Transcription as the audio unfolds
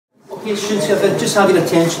Okay, students, just have your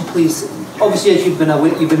attention, please. Obviously, as you've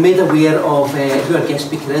been made aware of who our guest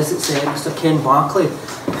speaker is. It's Mr. Ken Barclay,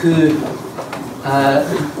 who,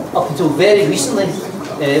 up until very recently,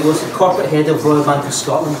 was the corporate head of Royal Bank of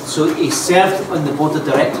Scotland. So he served on the board of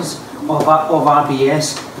directors of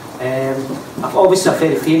RBS. Obviously, a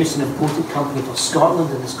very famous and important company for Scotland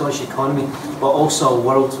and the Scottish economy, but also a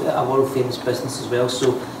world famous business as well.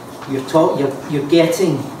 So you're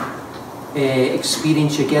getting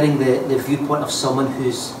experience, you're getting the viewpoint of someone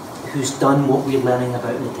who's done what we're learning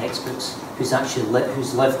about in the textbooks, who's actually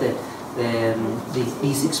lived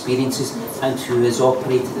these experiences, and who has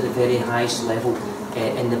operated at the very highest level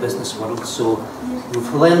in the business world. So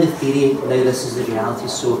we've learned the theory, now this is the reality.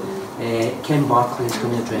 So Ken Barclay is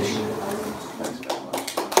going to address you.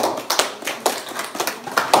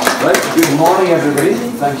 Right, good morning everybody.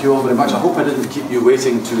 Thank you all very much. I hope I didn't keep you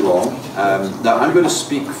waiting too long. Now I'm going to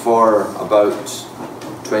speak for about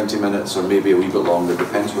 20 minutes or maybe a wee bit longer,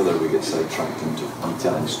 depends whether we get sidetracked into me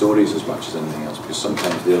telling stories as much as anything else, because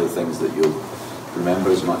sometimes they're the things that you'll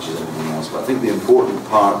remember as much as anything else. But I think the important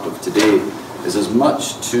part of today is as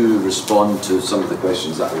much to respond to some of the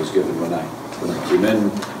questions that I was given when I came in,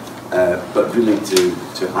 but really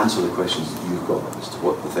to answer the questions that you've got as to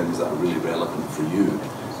what the things that are really relevant for you.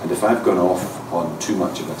 And if I've gone off on too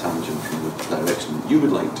much of a tangent from the direction that you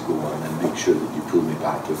would like to go on, then make sure that you pull me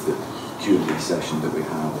back with the Q&A session that we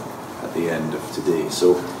have at the end of today.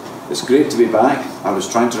 So it's great to be back. I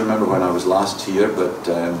was trying to remember when I was last here, but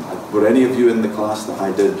were any of you in the class that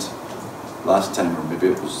I did last time, or maybe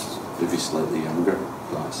it was maybe slightly younger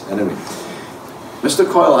class? Anyway, Mr.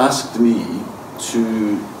 Coyle asked me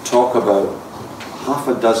to talk about half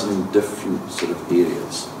a dozen different sort of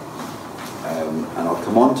areas. And I'll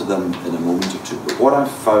come on to them in a moment or two. But what I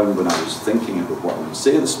found when I was thinking about what I would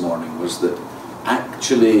say this morning was that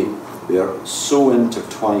actually they are so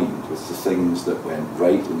intertwined with the things that went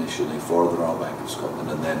right initially for the Royal Bank of Scotland,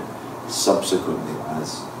 and then subsequently,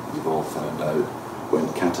 as you've all found out, went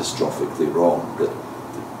catastrophically wrong. That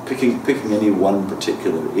picking any one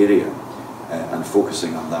particular area and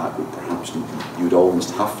focusing on that would perhaps, you'd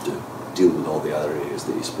almost have to deal with all the other areas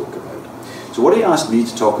that he spoke about. So what he asked me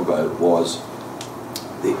to talk about was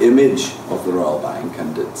the image of the Royal Bank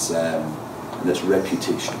and its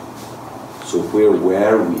reputation. So where were we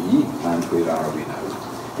and where are we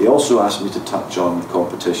now? He also asked me to touch on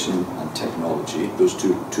competition and technology. Those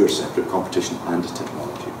two are separate, competition and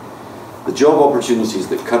technology. The job opportunities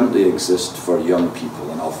that currently exist for young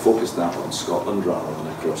people, and I'll focus that on Scotland rather than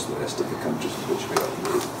across the rest of the countries in which we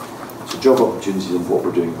operate. So job opportunities and what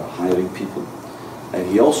we're doing about hiring people. And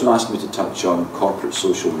he also asked me to touch on corporate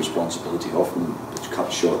social responsibility, often which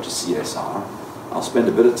cuts short to CSR. I'll spend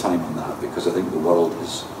a bit of time on that because I think the world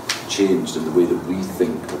has changed, and the way that we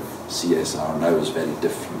think of CSR now is very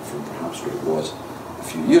different from perhaps what it was a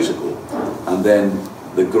few years ago. And then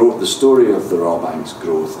the story of the Royal Bank's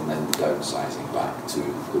growth, and then the downsizing back to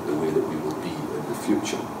the way that we will be in the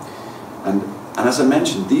future. And as I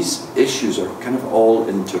mentioned, these issues are kind of all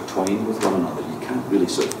intertwined with one another. You can't really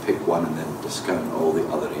sort of pick one and then discount all the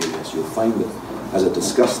other areas. You'll find that as I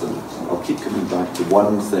discuss them, I'll keep coming back to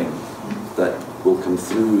one thing that will come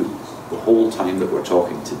through the whole time that we're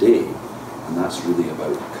talking today, and that's really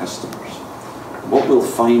about customers. And what we'll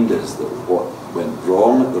find is that what went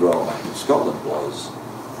wrong at the Royal Bank of Scotland was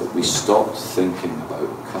that we stopped thinking about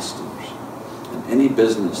customers. And any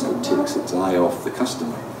business that takes its eye off the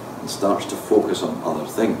customer and starts to focus on other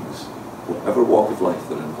things, whatever walk of life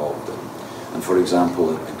they're involved in. And for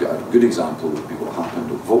example, a good example would be what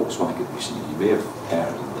happened at Volkswagen recently. You may have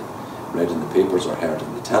read in the papers or heard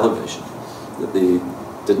in the television that they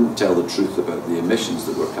didn't tell the truth about the emissions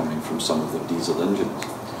that were coming from some of their diesel engines.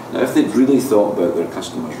 Now, if they'd really thought about their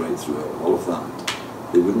customers right throughout all of that,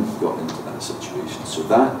 they wouldn't have got into that situation. So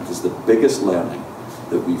that is the biggest learning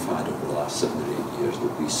that we've had over the last 7 or 8 years,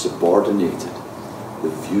 that we subordinated the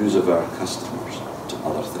views of our customers to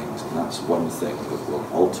other things, and that's one thing that will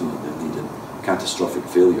ultimately lead in catastrophic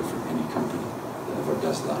failure from any company that ever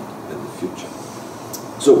does that in the future.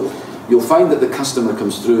 So you'll find that the customer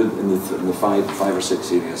comes through in the five or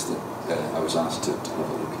six areas that I was asked to have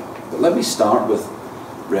a look at. But let me start with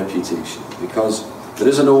reputation, because there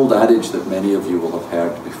is an old adage that many of you will have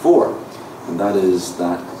heard before, and that is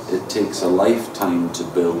that it takes a lifetime to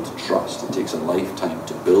build trust. It takes a lifetime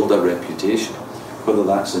to build a reputation, whether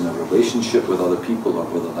that's in a relationship with other people or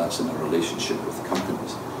whether that's in a relationship with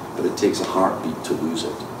companies. But it takes a heartbeat to lose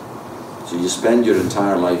it. So you spend your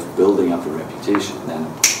entire life building up a reputation, then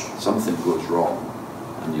something goes wrong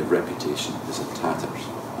and your reputation is in tatters.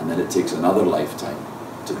 And then it takes another lifetime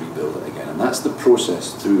to rebuild it again. And that's the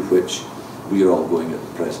process through which we are all going at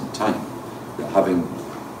the present time.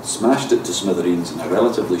 smashed it to smithereens in a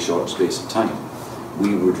relatively short space of time,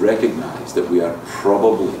 we would recognise that we are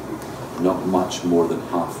probably not much more than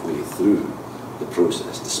halfway through the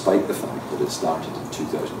process, despite the fact that it started in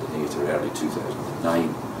 2008 or early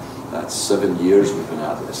 2009. That's 7 years we've been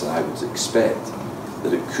at this, and I would expect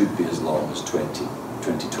that it could be as long as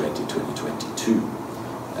 2020, 2022,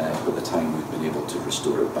 by the time we've been able to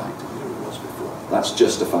restore it back to where it was before. That's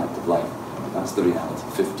just a fact of life. That's the reality.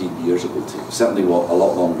 15 years it will take, certainly a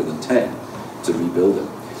lot longer than 10 to rebuild it.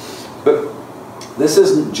 But this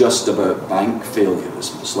isn't just about bank failure,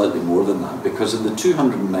 it's slightly more than that, because in the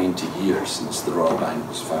 290 years since the Royal Bank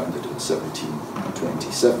was founded in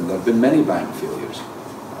 1727, there have been many bank failures.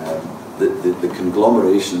 The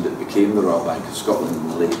conglomeration that became the Royal Bank of Scotland in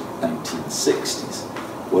the late 1960s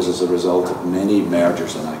was as a result of many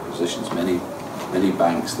mergers and acquisitions. Many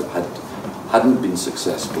banks that hadn't been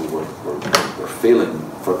successful were failing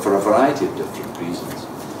for a variety of different reasons.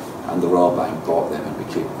 And the Royal Bank bought them and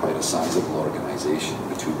became quite a sizable organisation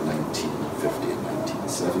between 1950 and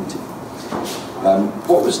 1970.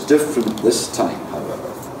 What was different this time, however,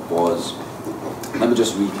 was, let me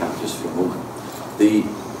just recap just for a moment,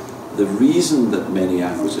 the reason that many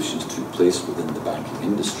acquisitions took place within the banking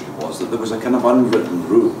industry was that there was a kind of unwritten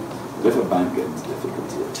rule that if a bank got into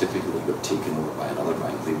difficulty, it typically got taken over by another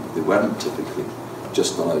bank. They weren't typically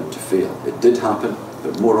just allowed to fail. It did happen,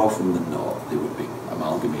 but more often than not, they would be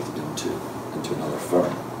amalgamated into another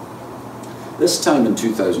firm. This time in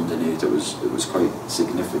 2008, it was quite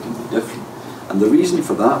significantly different, and the reason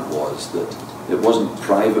for that was that it wasn't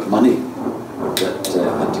private money that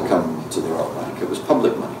had to come to the Royal Bank; it was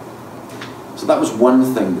public money. So that was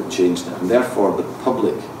one thing that changed it, and therefore the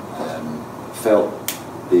public felt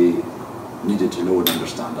they needed to know and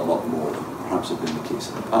understand a lot more than perhaps had been the case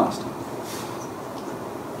in the past.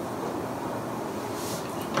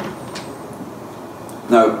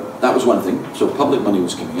 Now, that was one thing. So public money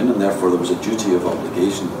was coming in, and therefore there was a duty of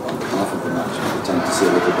obligation on behalf of the management at the time to say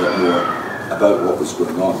a little bit more about what was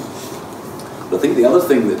going on. But I think the other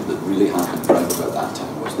thing that really happened right about that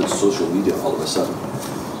time was that social media all of a sudden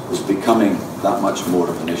was becoming that much more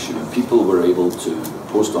of an issue, and people were able to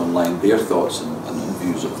post online their thoughts and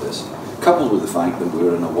views of this, coupled with the fact that we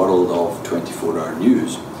were in a world of 24-hour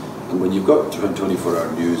news. And when you've got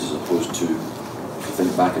 24-hour news as opposed to, if you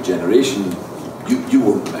think back a generation, you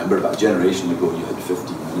won't remember, but a generation ago you had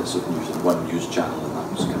 15 minutes of news in one news channel, and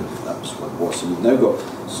that was what it was. So we've now got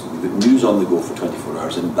news on the go for 24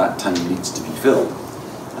 hours, and that time needs to be filled.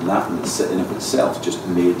 And that in of itself just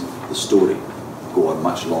made the story go on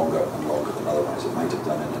much longer and longer than otherwise it might have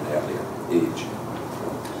done in an earlier age.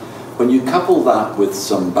 When you couple that with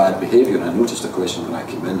some bad behaviour, and I noticed a question when I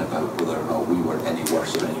came in about whether or not we were any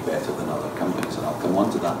worse or any better than other companies, and I'll come on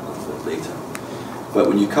to that a little bit later. But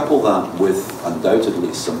when you couple that with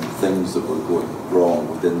undoubtedly some things that were going wrong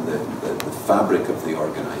within the fabric of the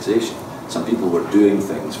organisation, some people were doing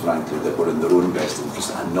things, frankly, that were in their own best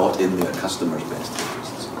interests and not in their customers' best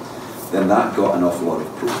interests, then that got an awful lot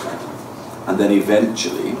of profile. And then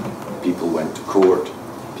eventually people went to court,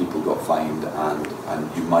 people got fined,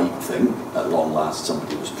 and you might think at long last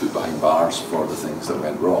somebody was put behind bars for the things that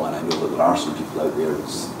went wrong. And I know that there are some people out there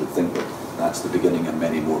that think that that's the beginning and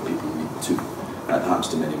many more people need to. That happens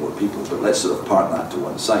to many more people, but let's sort of park that to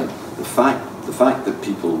one side. The fact that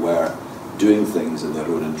people were doing things in their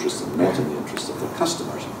own interests and not in the interests of their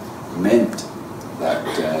customers meant that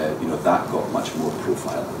that got much more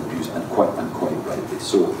profile in the news, and quite rightly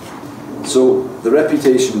so. So the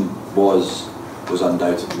reputation was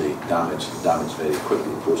undoubtedly damaged very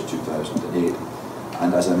quickly post 2008,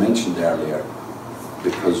 and as I mentioned earlier,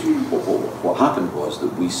 because what happened was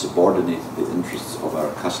that we subordinated the interests of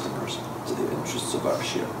our customers to the interests of our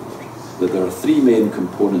shareholders. That there are three main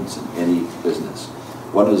components in any business.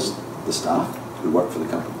 One is the staff who work for the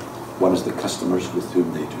company, one is the customers with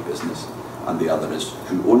whom they do business, and the other is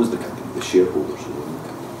who owns the company, the shareholders who own the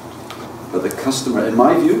company. But the customer, in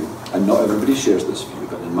my view, and not everybody shares this view,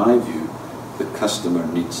 but in my view, the customer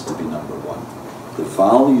needs to be number one. The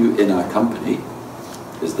value in a company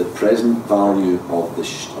is the present value of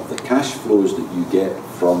the cash flows that you get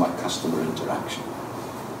from a customer interaction.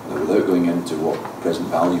 Now, without going into what present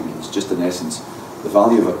value means, just in essence, the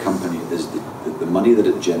value of a company is the money that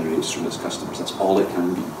it generates from its customers. That's all it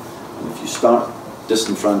can be. And if you start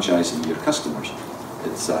disenfranchising your customers,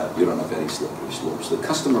 you're on a very slippery slope. So the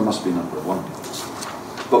customer must be number one.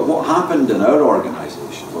 But what happened in our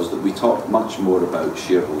organisation was that we talked much more about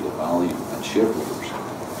shareholder value and shareholders,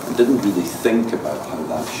 and didn't really think about how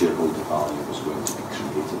that shareholder value was going to be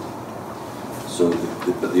created. So,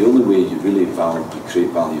 but the only way you really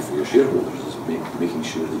create value for your shareholders is making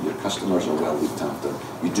sure that your customers are well looked after,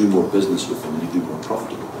 you do more business with them, and you do more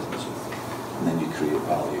profitable business with them, and then you create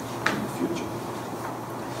value in the future.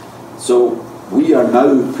 So we are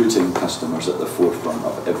now putting customers at the forefront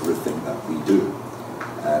of everything that we do,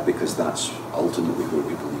 because that's ultimately where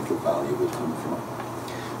we believe that value will come from.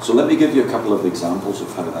 So let me give you a couple of examples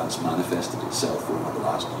of how that's manifested itself over the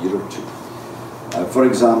last year or two. For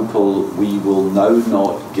example, we will now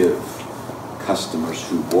not give customers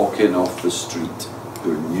who walk in off the street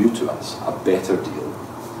who are new to us a better deal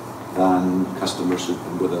than customers who've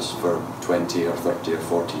been with us for 20 or 30 or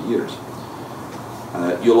 40 years.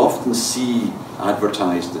 You'll often see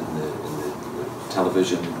advertised in the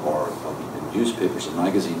television or in newspapers or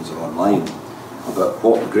magazines or online about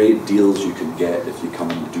what great deals you can get if you come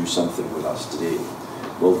and do something with us today.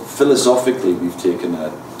 Well, philosophically, we've taken a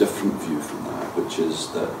different view from that, which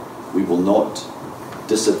is that we will not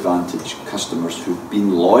disadvantage customers who've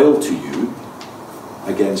been loyal to you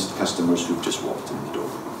against customers who've just walked in the door.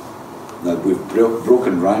 Now, we've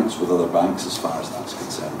broken ranks with other banks as far as that's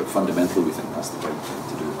concerned, but fundamentally we think that's the right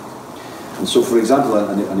thing to do. And so, for example,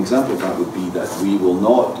 an example of that would be that we will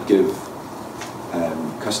not give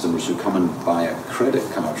customers who come and buy a credit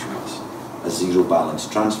card from us a zero balance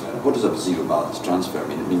transfer. What does a zero balance transfer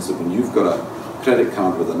mean? It means that when you've got a credit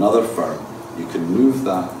card with another firm, you can move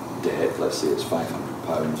that debt, let's say it's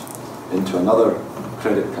 £500, into another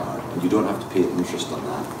credit card, and you don't have to pay interest on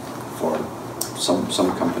that. For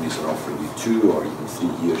some companies are offering you 2 or even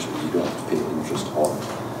 3 years where you don't have to pay interest on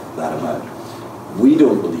that amount. We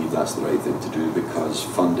don't believe that's the right thing to do, because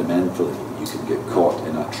fundamentally you can get caught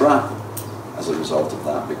in a trap as a result of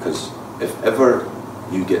that, because if ever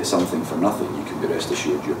you get something for nothing, you can be rest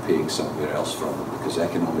assured you're paying somewhere else from it, because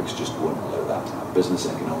economics just won't allow that to happen. Business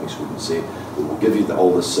economics wouldn't say, well, we'll give you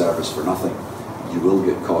all this service for nothing. You will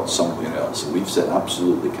get caught somewhere else. And we've said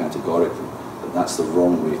absolutely categorically that that's the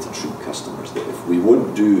wrong way to treat customers, that if we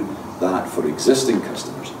won't do that for existing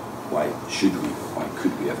customers, why should we, why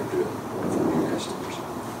could we ever do it for new customers?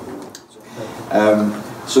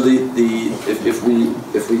 So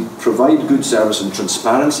if we provide good service and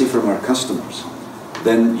transparency from our customers,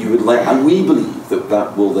 then you would and we believe that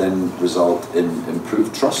that will then result in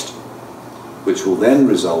improved trust, which will then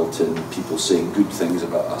result in people saying good things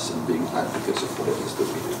about us and being advocates of what it is that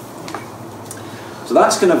we do. So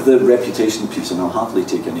that's kind of the reputation piece, and I'll happily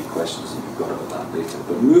take any questions that you've got about that later.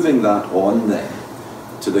 But moving that on then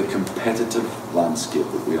to the competitive landscape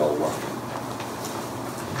that we all work in.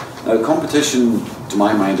 Now, competition, to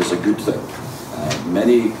my mind, is a good thing.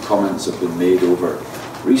 Many comments have been made over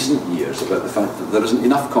recent years about the fact that there isn't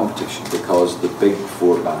enough competition because the big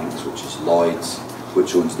 4 banks, which is Lloyds,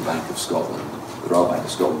 which owns the Bank of Scotland, the Royal Bank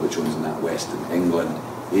of Scotland, which owns NatWest in England,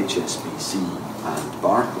 HSBC and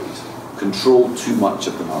Barclays, control too much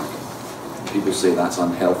of the market. People say that's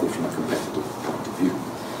unhealthy from a competitive point of view.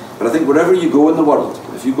 But I think wherever you go in the world,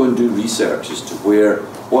 if you go and do research as to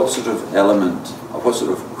what sort of element, or what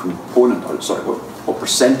sort of component, or sorry, what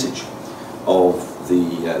percentage of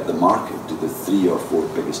the market do the 3 or 4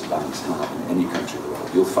 biggest banks have in any country in the world,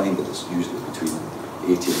 you'll find that it's usually between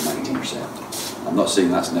 80 and 90%. I'm not saying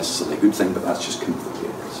that's necessarily a good thing, but that's just kind of the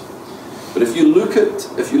way it is. But if you look at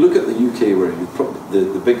the UK, where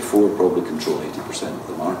the big 4 probably control 80% of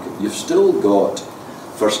the market, you've still got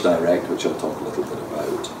First Direct, which I'll talk a little bit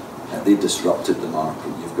about. They disrupted the market.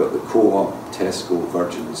 You've got the Co-op, Tesco,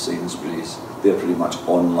 Virgin, Sainsbury's. They're pretty much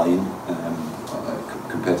online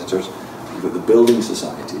competitors. You've got the building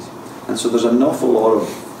societies. And so there's an awful lot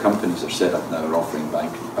of companies that are set up now offering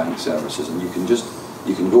bank services, and you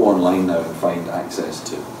can go online now and find access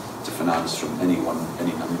to finance from any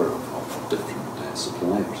number of different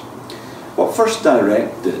suppliers. What First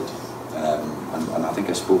Direct did, and I think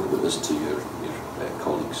I spoke about this to your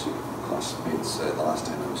colleagues, your classmates the last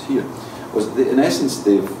time I was here, was that in essence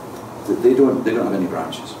they don't have any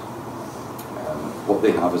branches. What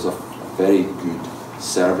they have is a very good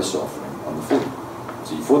service offering on the phone.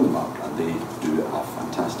 So you phone them up and they do a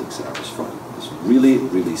fantastic service for you. It's really,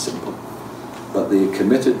 really simple. But they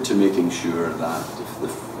committed to making sure that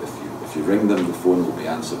if you ring them, the phone will be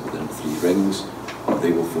answered within 3 rings, or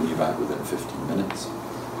they will phone you back within 15 minutes.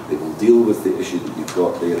 They will deal with the issue that you've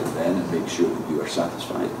got there and then and make sure that you are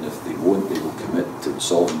satisfied. And if they won't, they will commit to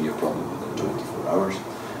solving your problem within 24 hours.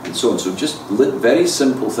 And so on. So just very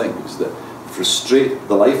simple things that frustrate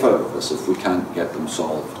the life out of us if we can't get them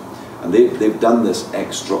solved. And they've done this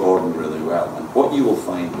extraordinarily well. And what you will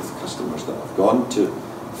find with customers that have gone to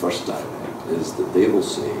First Direct is that they will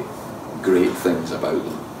say great things about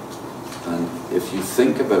them. And if you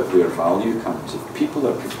think about where value comes, if people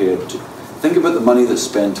are prepared to think about the money that's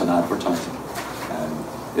spent on advertising,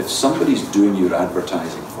 if somebody's doing your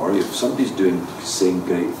advertising for you, if somebody's saying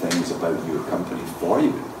great things about your company for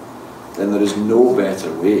you, then there is no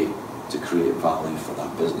better way to create value for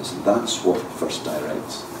that business. And that's what First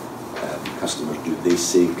Direct's customers do. They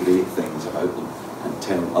say great things about them and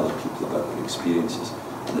tell other people about their experiences,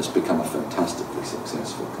 and it's become a fantastically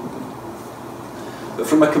successful company. But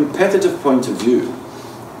from a competitive point of view,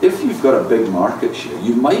 if you've got a big market share,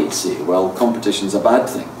 you might say, well, competition's a bad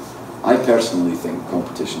thing. I personally think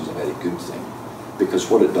competition's a very good thing, because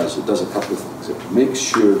what it does a couple of things. It makes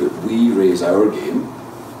sure that we raise our game,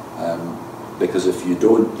 because if you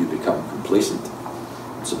don't, you become complacent.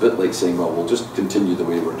 It's a bit like saying, well, we'll just continue the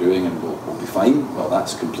way we're doing and we'll be fine. Well,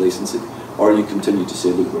 that's complacency. Or you continue to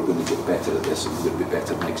say, look, we're going to get better at this and we're going to be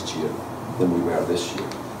better next year than we were this year.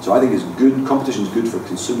 So I think it's good, competition is good for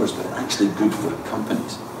consumers, but actually good for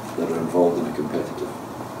companies that are involved in a competitive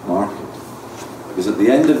market. Because at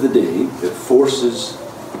the end of the day,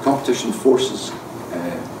 competition forces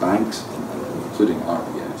banks, including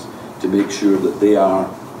RBS, to make sure that they are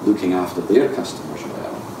looking after their customers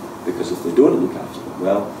well. Because if they don't look after them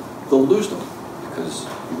well, they'll lose them. Because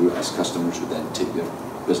you as customers would then take their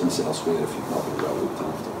business elsewhere if you've not been well looked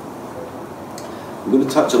after. I'm going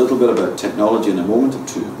to touch a little bit about technology in a moment or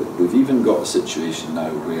two, but we've even got a situation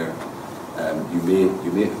now where you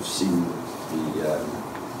may have seen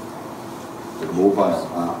the mobile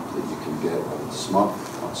app that you can get on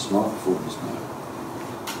smartphones now.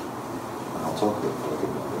 And I'll talk about a little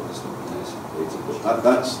bit about this later. But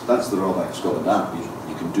that's the Royal Bank of Scotland app.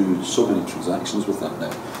 You can do so many transactions with that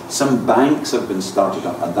now. Some banks have been started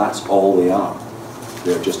up, and that's all they are.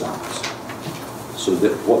 They're just apps. So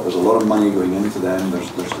there's a lot of money going into them.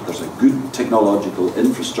 There's a good technological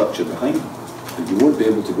infrastructure behind them, but you won't be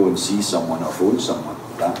able to go and see someone or phone someone.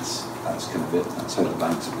 That's kind of it. That's how the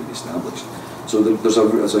banks have been established. So there's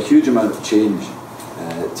a huge amount of change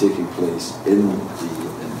taking place in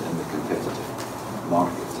the competitive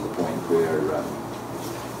market, to the point where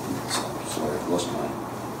sorry, I've lost my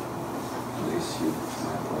place here.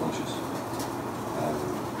 My apologies.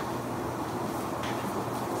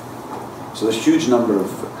 So there's a huge number of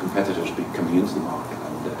competitors coming into the market,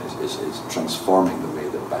 and is transforming the way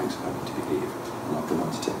that banks are having to behave. And I'll come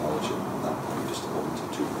on to technology on that point in just a moment or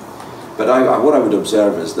two. But what I would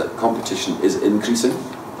observe is that competition is increasing.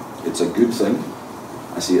 It's a good thing.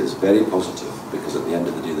 I see it as very positive, because at the end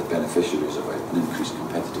of the day, the beneficiaries of an increased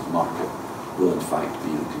competitive market will in fact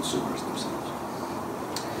be the consumers themselves.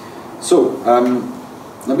 So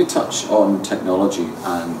let me touch on technology,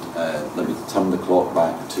 and let me turn the clock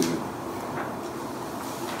back to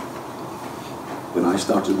when I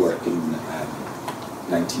started working in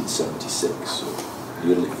 1976, so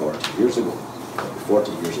nearly 40 years ago.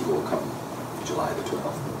 40 years ago come July the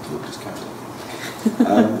 12th, Lucas County.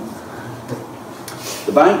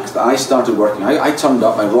 The bank that I started working, I turned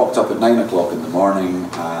up, I rocked up at 9 o'clock in the morning,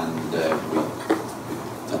 and we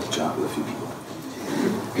had a chat with a few people.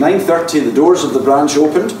 9:30 the doors of the branch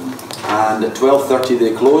opened, and at 12:30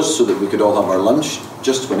 they closed so that we could all have our lunch,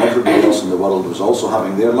 just when everybody else in the world was also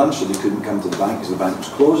having their lunch, so they couldn't come to the bank because the bank was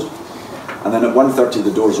closed. And then at 1:30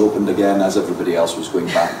 the doors opened again as everybody else was going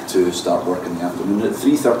back to start work in the afternoon. At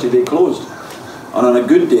 3:30 they closed. And on a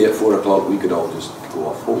good day at 4 o'clock we could all just go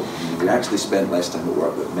off home. I mean, we actually spent less time at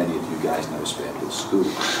work than many of you guys now spend at school.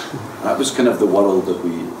 And that was kind of the world that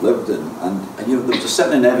we lived in. And you know, there was a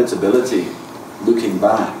certain inevitability looking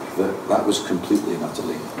back that was completely and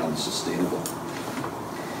utterly unsustainable.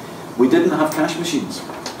 We didn't have cash machines,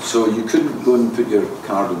 so you couldn't go and put your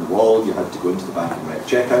card on the wall. You had to go into the bank and write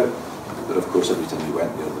checkout. But of course, every time you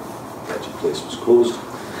went there, the wretched place was closed.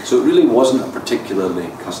 So it really wasn't a particularly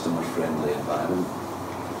customer-friendly environment.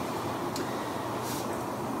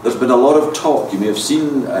 There's been a lot of talk. You may have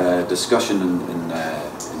seen discussion in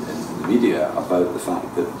the media about the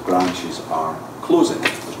fact that branches are closing.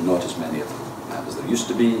 There's not as many of them as there used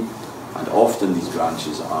to be, and often these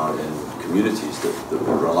branches are in communities that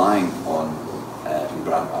were relying on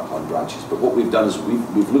branches. But what we've done is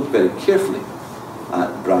we've looked very carefully at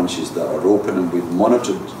branches that are open, and we've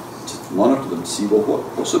monitored them to see, well,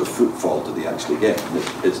 what sort of footfall do they actually get? And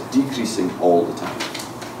it's decreasing all the time.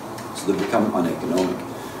 So they've become uneconomic.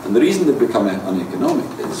 And the reason they've become uneconomic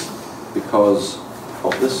is because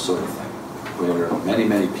of this sort of thing, where many,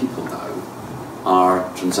 many people now are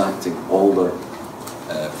transacting all their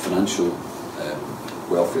financial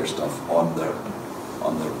welfare stuff on their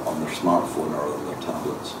smartphone or on their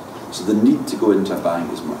tablets. So the need to go into a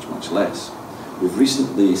bank is much, much less. We've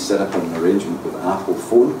recently set up an arrangement with Apple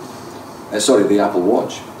phone, the Apple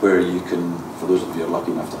Watch, where you can, for those of you who are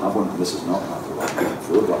lucky enough to have one, and this is not an Apple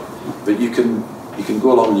Watch, but you can you can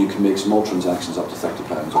go along and you can make small transactions up to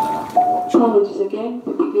 £30 on an Apple Watch. Apologies again,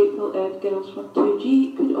 but be grateful if girls from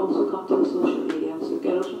 2G could also come to the social media. So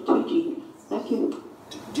girls from 2G, thank you.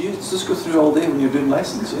 Do you just go through all day when you're doing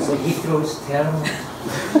lessons? It's like Heathrow's terminal.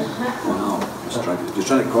 Wow, just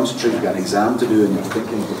trying to concentrate. You've got an exam to do and you're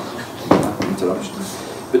thinking about interruption.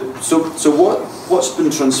 But so what's been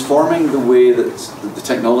transforming the way that the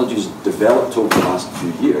technology's developed over the last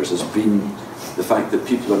few years has been the fact that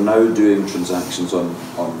people are now doing transactions on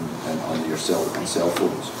your cell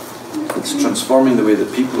phones. It's transforming the way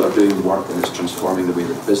that people are doing work, and it's transforming the way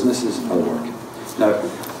that businesses are working. Now,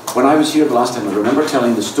 when I was here the last time, I remember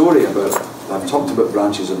telling the story about, I've talked about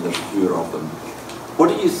branches and there's fewer of them. What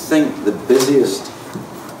do you think the busiest,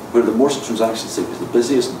 where the most transactions take, is the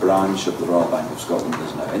busiest branch of the Royal Bank of Scotland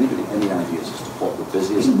is now? Anybody, any ideas as to what the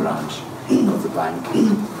busiest branch of the bank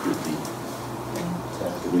would be?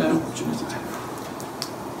 Give me an opportunity to.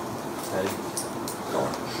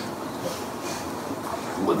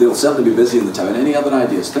 Well, they'll certainly be busy in the town. Any other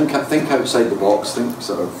ideas? Think outside the box. Think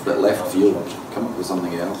sort of left field. Come up with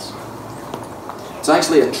something else. It's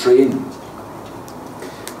actually a train.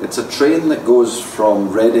 It's a train that goes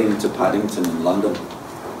from Reading to Paddington in London,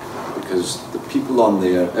 because the people on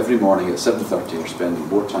there every morning at 7:30 are spending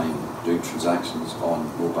more time doing transactions on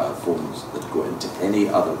mobile phones that go into any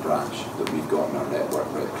other branch that we've got in our network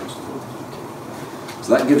right across the whole of the UK.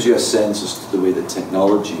 So that gives you a sense as to the way that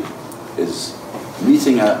technology is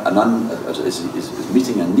meeting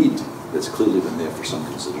meeting a need that's clearly been there for some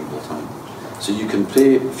considerable time. So you can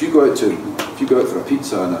pay if you go out for a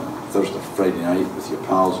pizza on a Thursday, Friday night with your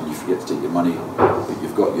pals and you forget to take your money, but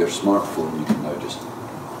you've got your smartphone, you can now just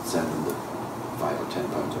send them the £5 or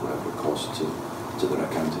 £10 or whatever it costs to their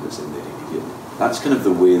account and it's in there immediately. That's kind of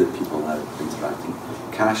the way that people are now interacting.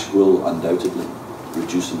 Cash will undoubtedly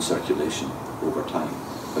reduce in circulation over time,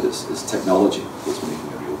 but it's technology that's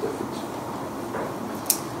making a real difference.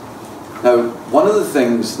 Now, one of the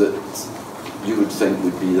things that you would think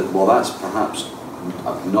would be that, well, that's perhaps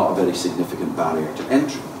not a very significant barrier to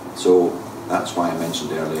entry. So that's why I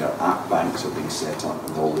mentioned earlier, app banks are being set up,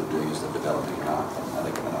 and all they're doing is they're developing an app and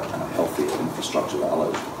a healthy infrastructure that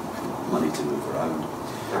allows money to move around.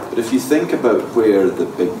 But if you think about where the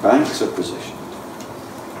big banks are positioned,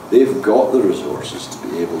 they've got the resources to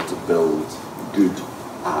be able to build good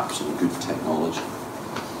apps and good technology.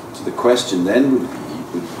 So the question then would be,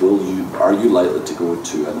 are you likely to go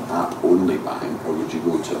to an app-only bank, or would you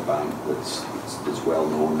go to a bank that's well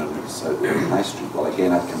known and it's out there in High Street? Well,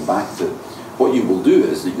 again, I'd come back to what you will do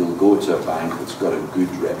is that you'll go to a bank that's got a good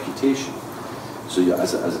reputation. So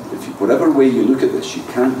whatever way you look at this, you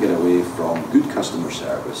can't get away from good customer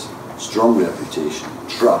service, strong reputation,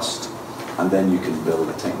 trust, and then you can build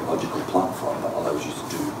a technological platform that allows you to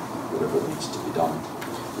do whatever needs to be done.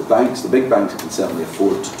 The big banks can certainly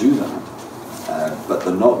afford to do that. But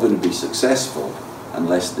they're not going to be successful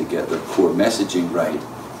unless they get their core messaging right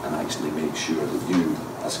and actually make sure that you,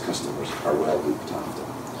 as customers, are well looked after.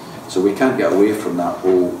 So we can't get away from that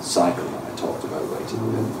whole cycle that I talked about right at the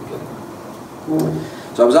beginning.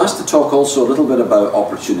 So I was asked to talk also a little bit about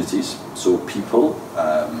opportunities. So people,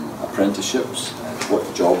 apprenticeships,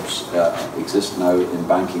 what jobs exist now in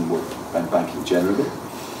banking generally.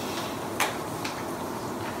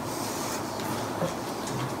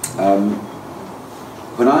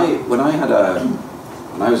 When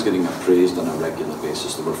I was getting appraised on a regular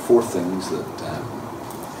basis, there were 4 things that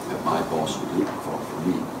my boss would look for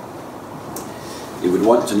from me. He would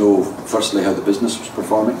want to know, firstly, how the business was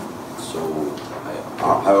performing. So,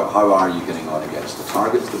 how are you getting on against the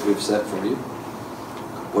targets that we've set for you?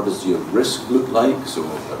 What does your risk look like? So,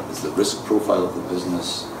 is the risk profile of the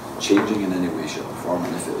business changing in any way, shape, or form?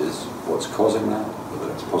 And if it is, what's causing that?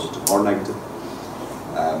 Whether it's positive or negative.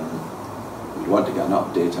 We want to get an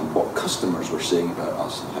update on what customers were saying about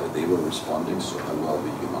us and how they were responding, so how well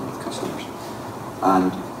we get on with customers.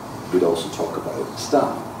 And we'd also talk about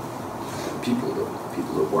staff, people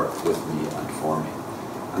that work with me and for me.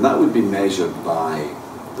 And that would be measured by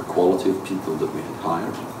the quality of people that we had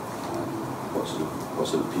hired, what sort of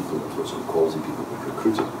quality people we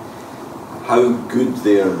recruited, how good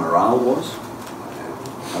their morale was,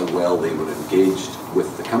 how well they were engaged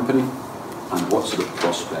with the company, and what sort of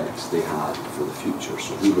prospects they had for the future.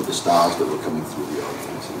 So who were the stars that were coming through the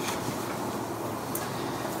organisation.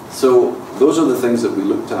 So those are the things that we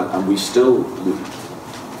looked at, and we still look.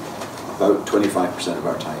 About 25% of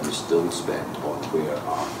our time is still spent on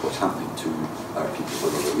what's happening to our people,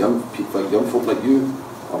 whether they're young folk like you,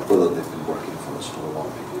 or whether they've been working for us for a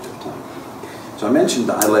long period of time. So I mentioned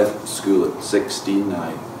that I left school at 16.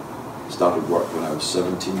 I started work when I was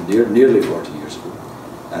 17, nearly 40 years ago.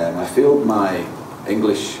 I failed my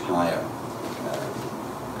English higher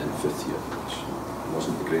in 5th year, which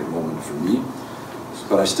wasn't a great moment for me.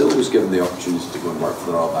 But I still was given the opportunity to go and work for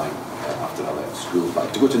the Royal Bank after I left school,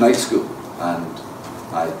 but to go to night school, and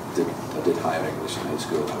I did higher English in night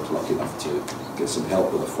school. I was lucky enough to get some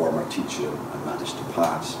help with a former teacher and managed to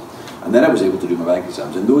pass. And then I was able to do my bank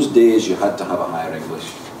exams. In those days you had to have a higher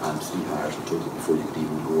English and 3 hires in total before you could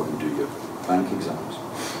even go and do your bank exams.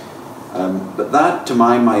 But that, to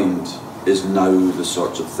my mind, is now the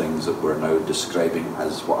sorts of things that we're now describing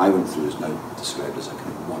as, what I went through is now described as a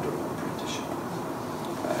kind of modern apprenticeship.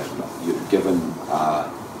 You're given,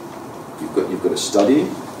 you've got to study,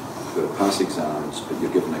 you've got to pass exams, but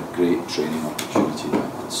you're given a great training opportunity.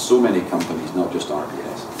 And so many companies, not just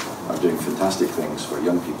RBS, are doing fantastic things for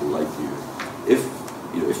young people like you.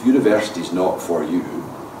 If university's not for you,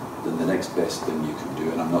 then the next best thing you can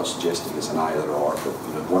do, and I'm not suggesting it's an either or, but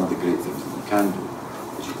one of the great things that you can do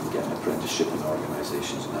is you can get an apprenticeship in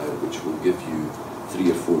organisations now, which will give you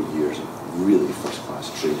 3 or 4 years of really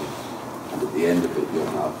first-class training, and at the end of it you'll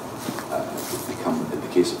have become, in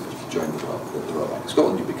the case of if you join the Royal Bank of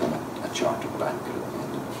Scotland, you become a chartered banker at the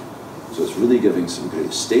end of it. So it's really giving some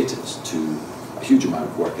great status to a huge amount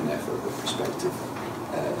of work and effort that prospective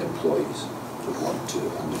employees would want to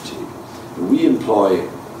undertake. We employ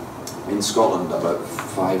in Scotland about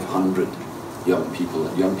 500 young people,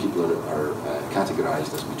 and young people are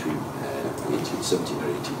categorised as between 17 or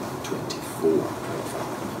 18 and 24,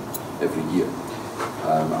 25 every year.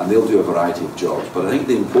 And they'll do a variety of jobs, but I think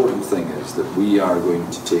the important thing is that we are going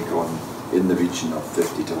to take on in the region of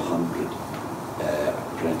 50 to 100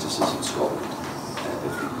 apprentices in Scotland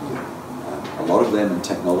every year. A lot of them in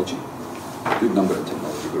technology, a good number in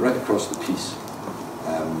technology, but right across the piece.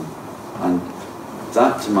 And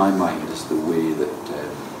that, to my mind, is the way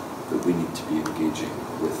that we need to be engaging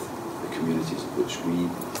with the communities in which we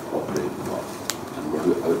operate and work. And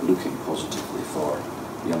we're out looking positively for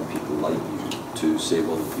young people like you to say,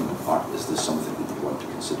 well, is this something that you want to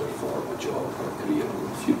consider for a job or a career in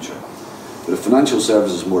the future? But in financial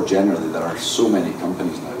services more generally, there are so many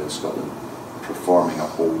companies now in Scotland performing a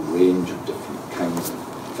whole range of different kinds of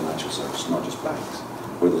financial services, not just banks,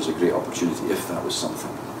 where there's a great opportunity if that was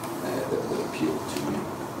something that would appeal to you.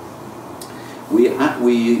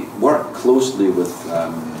 We work closely with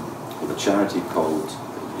a charity called,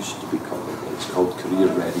 it used to be called, it's called Career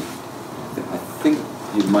Ready. I think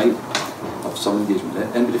you might have some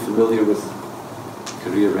engagement. Anybody familiar with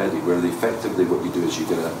Career Ready, where effectively what you do is you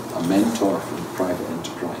get a mentor from private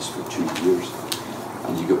enterprise for 2 years,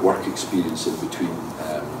 and you get work experience in between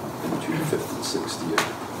the 5th and 6th year,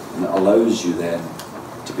 and it allows you then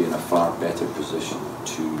to be in a far better position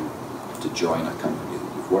to join a company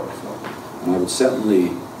that you've worked for. And I would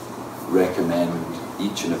certainly recommend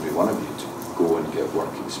each and every one of you to go and get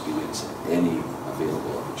work experience at any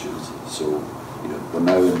available opportunity. So, we're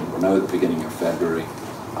now at the beginning of February.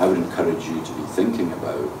 I would encourage you to be thinking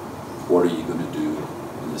about what are you going to do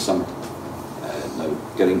in the summer. Now,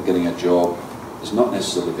 getting a job is not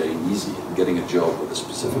necessarily very easy. Getting a job with a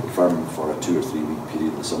specific firm for a 2 or 3 week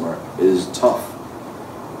period in the summer is tough.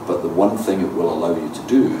 But the one thing it will allow you to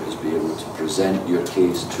do is be able to present your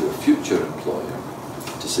case to a future employer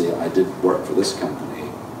to say, I did work for this company,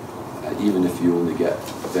 even if you only get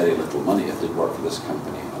very little money, I did work for this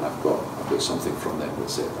company, and I've got something from them that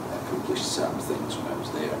said I accomplished certain things when I was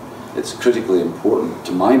there. It's critically important,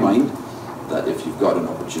 to my mind, that if you've got an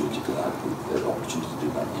opportunity to do that, you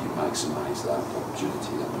maximise that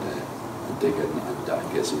opportunity and dig in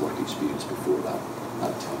and get some work experience before that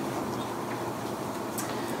time comes.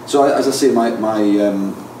 So as I say,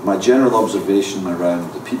 my general observation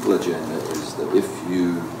around the people agenda is that if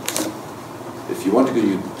you want to go to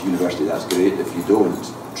university, that's great. If you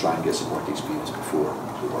don't, try and get some work experience before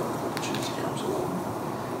the work opportunity comes along,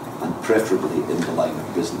 and preferably in the line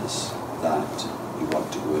of business that you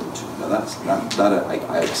want to go into. Now that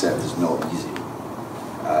I accept is not easy,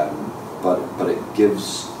 but it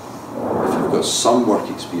gives, if you've got some work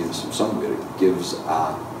experience from somewhere, it gives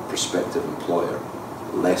a prospective employer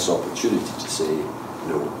less opportunity to say,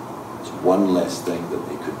 it's one less thing that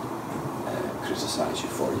they could criticise you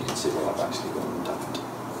for. You can say, well, I've actually gone and done it.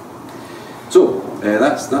 So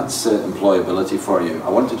that's employability for you. I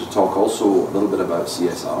wanted to talk also a little bit about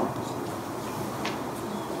CSR.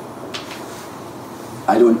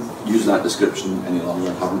 I don't use that description any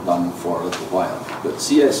longer, haven't done for a little while. But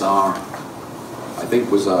CSR, I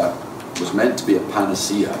think, was meant to be a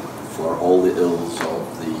panacea for all the ills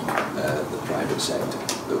of the private sector.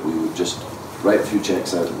 That we would just write a few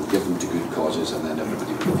checks out and give them to good causes, and then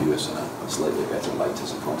everybody would view us in a slightly better light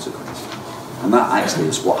as a consequence. And that actually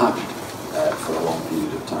is what happened for a long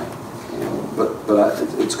period of time. But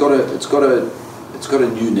it's got a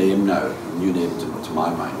new name now, a new name to my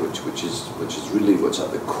mind, which is really what's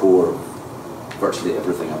at the core of virtually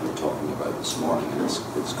everything I've been talking about this morning, and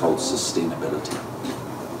it's called sustainability.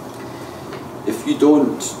 If you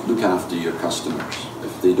don't look after your customers,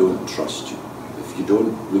 if they don't trust you, if you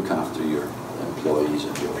don't look after your employees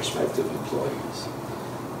and your prospective employees,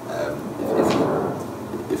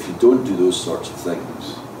 if you don't do those sorts of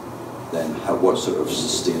things, then what sort of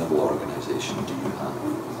sustainable organisation do you have?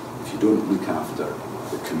 If you don't look after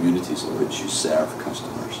the communities in which you serve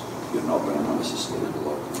customers, you're not going to have a sustainable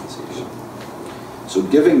organisation. So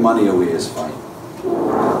giving money away is fine,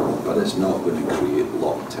 but it's not going to create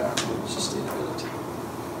long-term sustainability.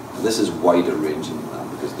 And this is wider ranging than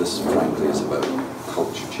that, because this, frankly, is about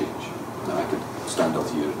culture change. Now, I could stand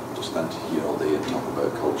here all day and talk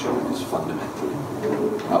about culture, because fundamentally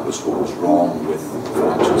that was what was wrong with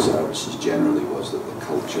financial services generally, was that the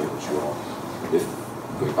culture was wrong. If,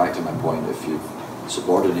 going back to my point, if you've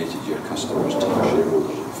subordinated your customers to your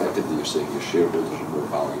shareholders, effectively you're saying your shareholders are more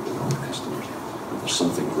valuable than your customers. There's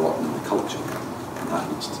something rotten in the culture, and that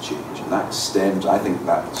needs to change. And that stems, I think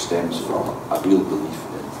that stems from a real belief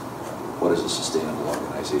in what is a sustainable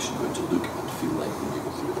organisation going to look and feel like when you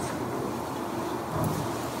go through the front door.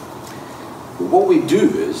 But what we do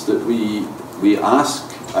is that we ask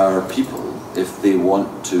our people if they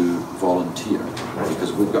want to volunteer,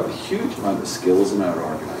 because we've got a huge amount of skills in our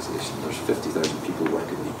organisation. There's 50,000 people work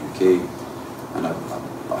in the UK, and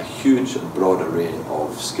a huge and broad array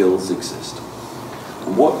of skills exist.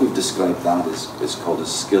 And what we've described that is called as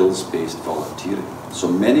skills-based volunteering. So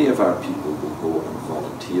many of our people will go and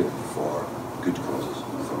volunteer for good causes,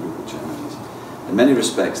 for local charities. In many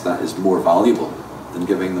respects, that is more valuable than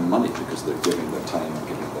giving them money, because they're giving their time and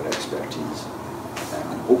giving their expertise.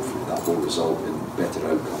 And hopefully that will result in better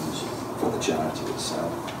outcomes for the charity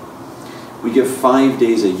itself. We give 5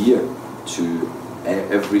 days a year to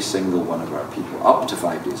every single one of our people, up to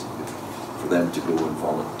 5 days a year, for them to go and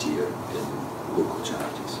volunteer in local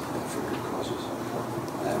charities for good causes.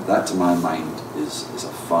 That, to my mind, is a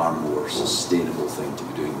far more sustainable thing to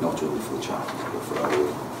be doing, not only for the charities, but for our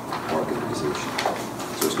own organisation.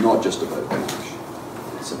 So it's not just about cash,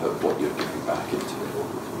 it's about what you're giving back into the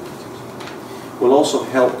local communities. We'll also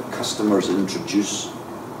help customers we'll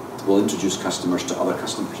introduce customers to other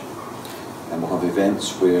customers. And we'll have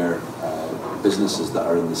events where businesses that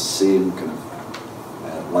are in the same kind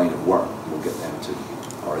of line of work, we'll get them to,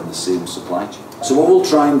 or in the same supply chain. So what we'll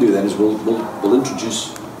try and do then is we'll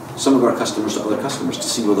introduce some of our customers to other customers to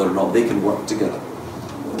see whether or not they can work together.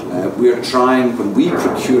 We are trying, when we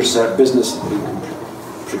procure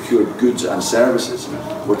procure goods and services,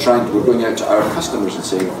 we're going out to our customers and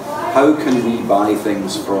saying, how can we buy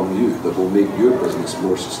things from you that will make your business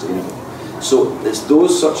more sustainable? So it's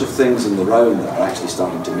those sorts of things in the round that are actually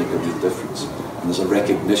starting to make a real difference. And there's a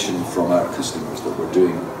recognition from our customers that we're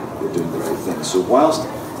doing the right thing. So whilst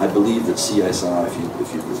I believe that CSR, if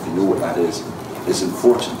you know what that is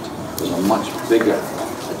important, there's a much bigger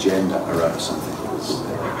agenda around something that is,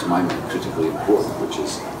 to my mind, critically important, which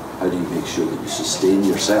is how do you make sure that you sustain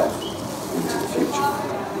yourself into the future.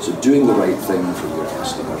 So doing the right thing for your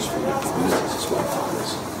customers, for your communities is what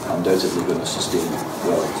is undoubtedly going to sustain you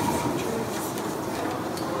well into the future.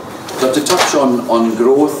 So to touch on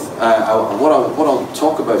growth, what I'll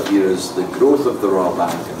talk about here is the growth of the Royal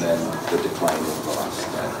Bank and then the decline over the last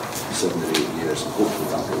 7 or 8 years, and hopefully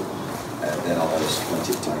that will then allow us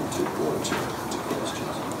plenty of time to go into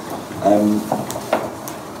questions.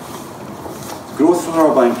 Growth for the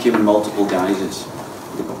Royal Bank came in multiple guises.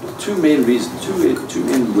 Two main ways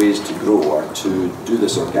to grow are to do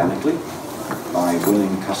this organically by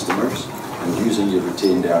winning customers and using your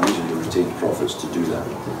retained earnings and your retained profits to do that.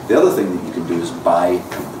 The other thing that you can do is buy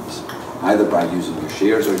companies, either by using your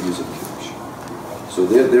shares or using cash. So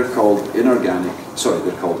they're called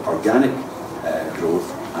organic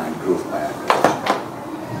growth and growth by acquisition.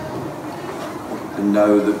 And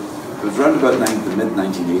now it was around about the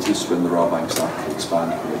mid-1980s when the Royal Bank started to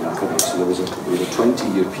expand. So there was a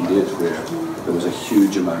 20-year period where there was a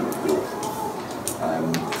huge amount of growth.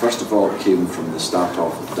 First of all, it came from the start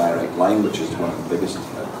off of Direct Line, which is one of the biggest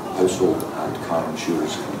household and car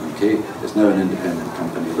insurers in the UK. It's now an independent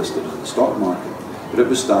company listed on the stock market, but it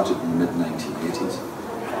was started in the mid-1980s.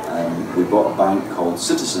 We bought a bank called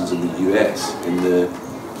Citizens in the US in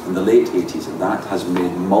the late 80s, and that has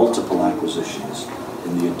made multiple acquisitions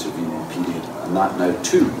in the intervening period, and that now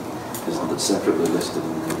too is separately listed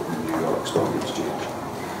in the New York Stock Exchange.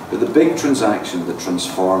 But the big transaction that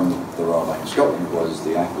transformed the Royal Bank of Scotland was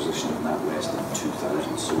the acquisition of NatWest in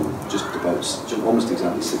 2000, so just almost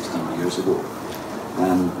exactly 16 years ago.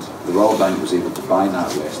 And the Royal Bank was able to buy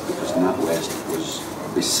NatWest because NatWest was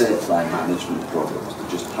beset by management problems. They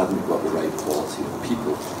just hadn't got the right quality of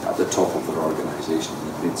people at the top of their organisation,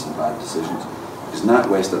 and they made some bad decisions. Because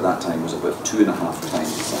NatWest at that time was about 2.5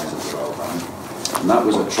 times the size of the Royal Bank. And that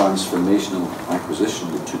was a transformational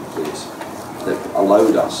acquisition that took place that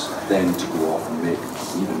allowed us then to go off and make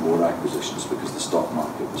even more acquisitions, because the stock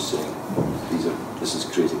market was saying this is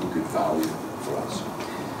creating good value for us.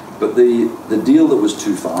 But the deal that was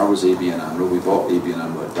too far was ABN AMRO. We bought ABN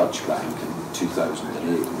AMRO, a Dutch bank, in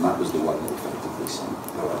 2008, and that was the one that effectively sunk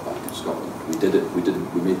the Royal Bank of Scotland.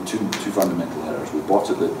 We made two fundamental errors. We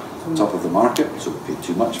bought it at the top of the market, so we paid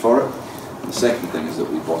too much for it. And the second thing is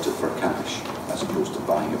that we bought it for cash, as opposed to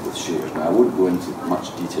buying it with shares. Now, I won't go into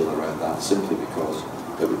much detail around that, simply because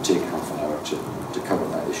it would take half an hour to cover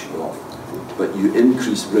that issue off. But you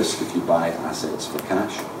increase risk if you buy assets for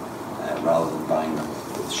cash, rather than buying them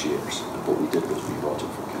with shares. And what we did was we bought it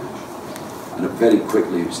for cash. And it very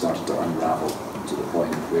quickly started to unravel to the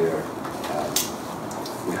point where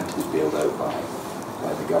we had to be bailed out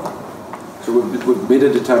by the government. So we've made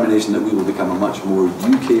a determination that we will become a much more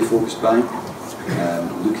UK-focused bank,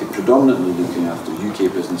 predominantly looking after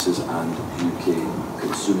UK businesses and UK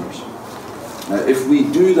consumers. Now, if we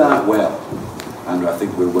do that well, and I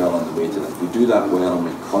think we're well on the way to that, if we do that well and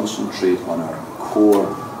we concentrate on our core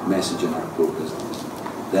message in our core business,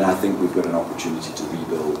 then I think we've got an opportunity to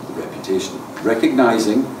rebuild the reputation,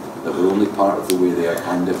 recognising that we're only part of the way there,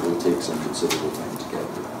 and it will take some considerable time to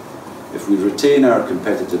get there. If we retain our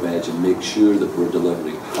competitive edge and make sure that we're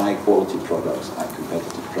delivering high quality products at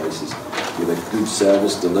competitive prices with a good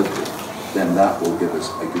service delivery, then that will give us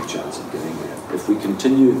a good chance of getting there. If we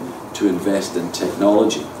continue to invest in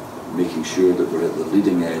technology, making sure that we're at the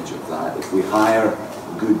leading edge of that, if we hire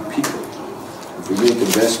good people, if we make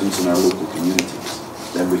investments in our local communities,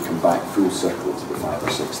 then we come back full circle to the 5 or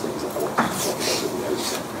 6 things that I wanted to talk about at the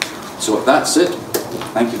outset. So that's it.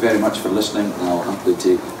 Thank you very much for listening, and I'll happily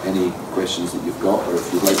take any questions that you've got, or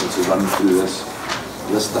if you'd like me to run through this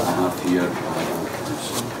list that I have here, I will do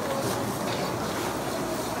so.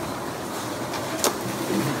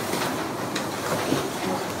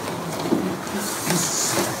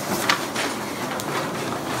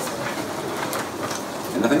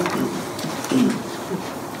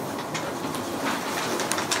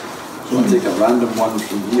 I'll take a random one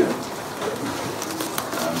from here.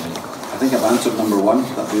 I think I've answered number 1.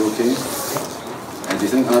 That'd be okay. Do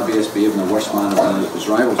you think RBS behaved in a worse manner than its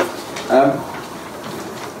rivals?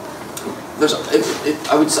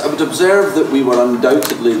 I would observe that we were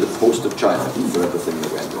undoubtedly the poster child for everything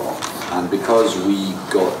that went wrong, and because we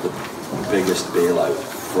got the biggest bailout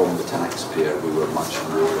from the taxpayer, we were much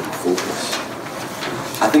more in focus.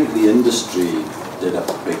 I think the industry did a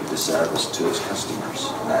big disservice to its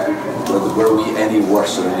customers. Were we any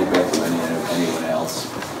worse or any better than anyone else?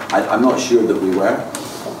 I'm not sure that we were.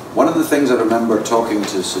 One of the things I remember talking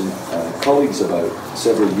to some colleagues about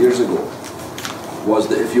several years ago was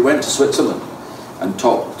that if you went to Switzerland and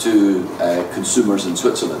talked to consumers in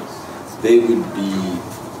Switzerland, they would be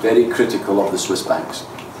very critical of the Swiss banks,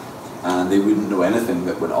 and they wouldn't know anything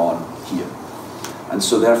that went on here. And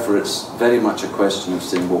so therefore it's very much a question of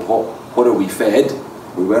saying, well, what are we fed?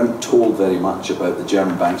 We weren't told very much about the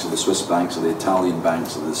German banks or the Swiss banks or the Italian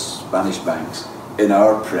banks or the Spanish banks. In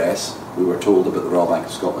our press, we were told about the Royal Bank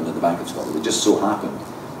of Scotland and the Bank of Scotland. It just so happened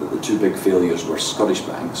that the 2 big failures were Scottish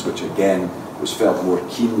banks, which again was felt more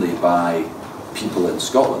keenly by people in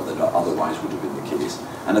Scotland than otherwise would have been the case.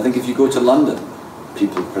 And I think if you go to London,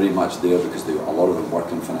 people pretty much there, because a lot of them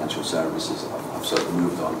work in financial services, have sort of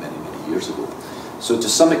moved on many, many years ago. So to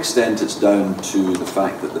some extent it's down to the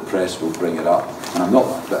fact that the press will bring it up. And I'm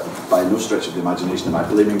not, by no stretch of the imagination, am I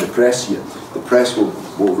blaming the press here. The press will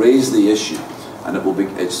raise the issue, and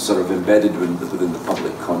it's sort of embedded within the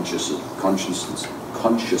public consciousness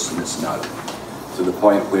now, to the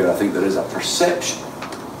point where I think there is a perception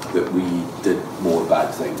that we did more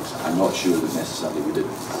bad things. I'm not sure that necessarily we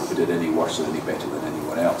did any worse or any better than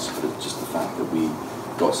anyone else, but it's just the fact that we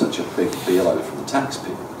got such a big bailout from the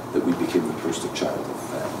taxpayer that we became the poster child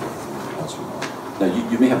of everything else we know. Now,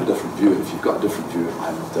 you may have a different view, and if you've got a different view,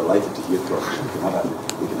 I'm delighted to hear from you.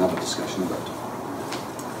 We can have a discussion about it.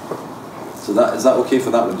 So is that okay for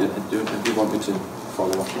that one? Do you want me to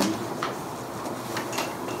follow up on you?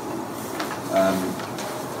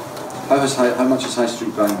 How much has High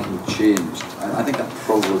Street banking changed? I think I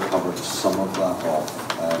probably covered some of that off.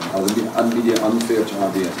 Are the media unfair to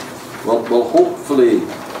RBS? Well, hopefully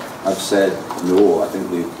I've said no. I think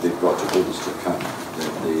they've got to hold us to account.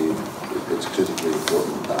 It's critically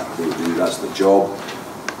important that they do. That's the job.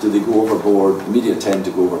 Do they go overboard? The media tend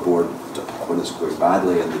to go overboard when it's going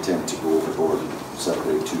badly, and they tend to go overboard and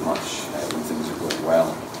celebrate too much when things are going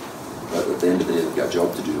well. But at the end of the day, they've got a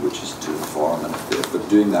job to do, which is to inform, and if they're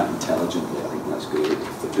doing that intelligently, I think that's good.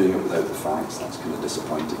 If they're doing it without the facts, that's kind of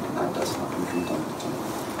disappointing, and that does happen from time to time.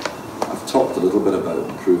 I've talked a little bit about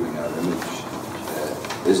improving our image.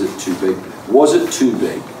 Is it too big? Was it too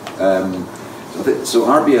big? So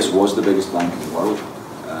RBS was the biggest bank in the world,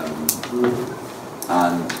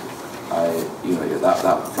 and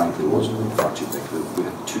that frankly was far too big. We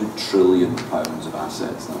had £2 trillion of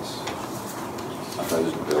assets. That's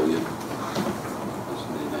 1,000 billion.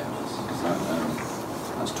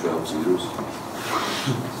 That's 12 zeros.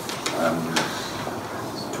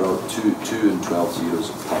 2 and 12 zeros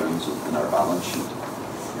of pounds in our balance sheet.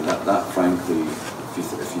 That frankly,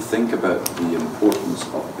 if you think about the importance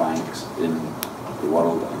of banks in the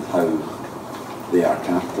world and how they are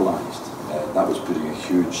capitalised, that was putting a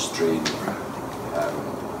huge strain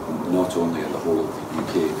not only on the whole of the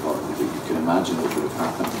UK economy, but you can imagine what would have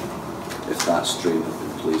happened if that strain had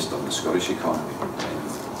been placed on the Scottish economy.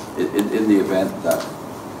 In the event that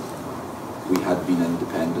we had been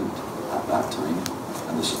independent at that time,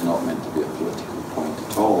 and this is not meant to be a political point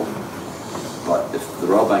at all, but if the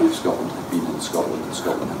Royal Bank of Scotland had been in Scotland and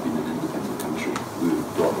Scotland had been an independent country, we would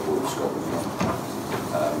have brought the whole of Scotland down.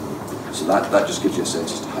 So that just gives you a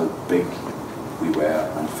sense as to how big we were,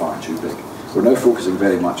 and far too big. We're now focusing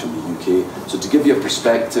very much on the UK. So to give you a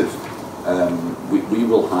perspective,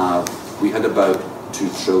 we had about 2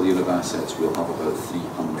 trillion of assets. We'll have about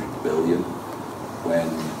 300 billion when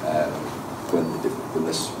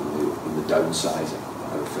the downsizing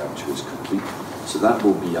is complete. So that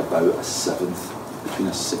will be about a seventh, between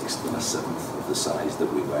a sixth and a seventh of the size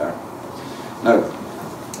that we were. Now,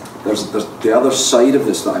 there's the other side of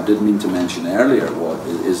this that I did mean to mention earlier,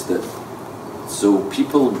 is that so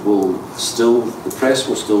people will still, the press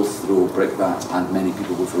will still throw brickbats, and many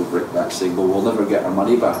people will throw brickbats saying, well, we'll never get our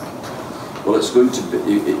money back. Well, it's going to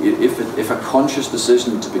be, if a conscious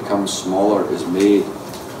decision to become smaller is made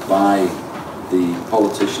by the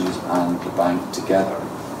politicians and the bank together,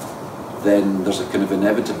 then there's a kind of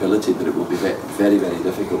inevitability that it will be very, very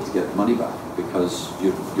difficult to get the money back, because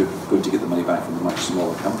you're going to get the money back from a much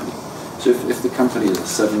smaller company. So if the company is a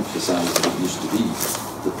seventh the size that it used to be,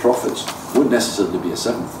 the profits won't necessarily be a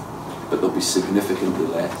seventh, but they'll be significantly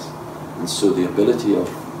less. And so the ability of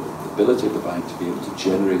the bank to be able to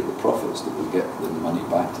generate the profits that will get the money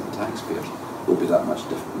back to the taxpayers will be that much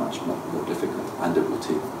more difficult, and it will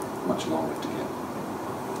take much longer to get.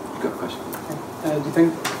 You've got a question? Do you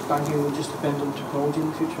think banking will just depend on technology in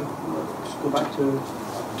the future? Just go back to...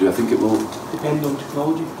 Do I think it will? Depend on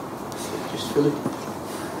technology, just fully?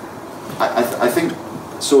 I think,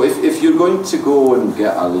 so if you're going to go and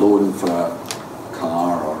get a loan for a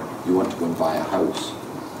car, or you want to go and buy a house,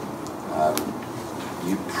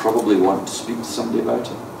 you probably want to speak to somebody about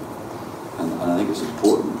it. And I think it's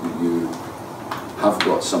important that you have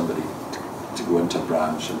got somebody to go into a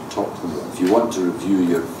branch and talk to them about. If you want to review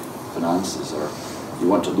your finances, or you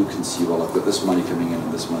want to look and see, well, I've got this money coming in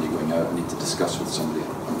and this money going out, I need to discuss with somebody,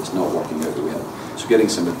 and it's not working out the way I... So getting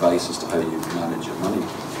some advice as to how you manage your money.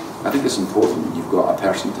 I think it's important that you've got a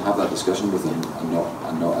person to have that discussion with, and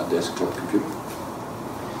not a desktop computer.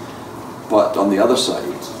 But on the other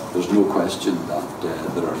side, there's no question that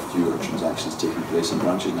there are fewer transactions taking place in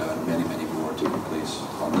branches now, and many, many more taking place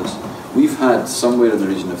on this. We've had somewhere in the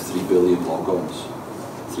region of 3 billion logons.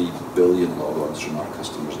 3 billion logons from our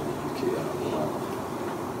customers in the UK and around the world.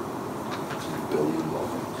 3 billion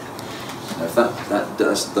logons. Now, if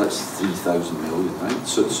that's 3,000 million, right?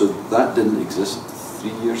 So that didn't exist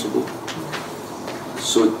 3 years ago.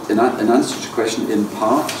 So in answer to your question, in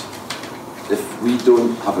part, if we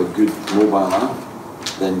don't have a good mobile app,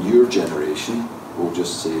 then your generation will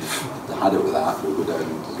just say, they had it with that, we'll go down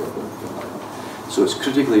and go like. So it's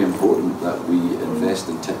critically important that we invest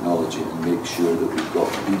in technology and make sure that we've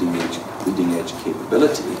got leading edge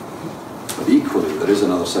capability. But equally, there is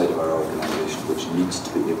another side of our organisation which needs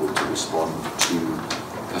to be able to respond to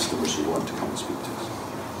customers who want to come and speak to us.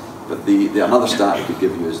 But another stat I could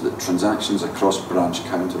give you is that transactions across branch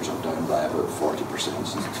counters are down by about 40%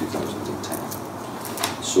 since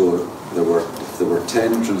 2010. So there were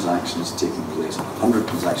 10 transactions taking place, 100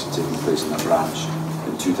 transactions taking place in a branch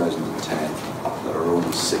in 2010. There are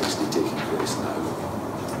only 60 taking place now.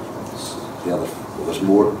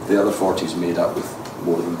 The other 40 is made up with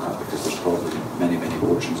more than that, because there's probably many, many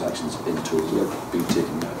more transactions in total being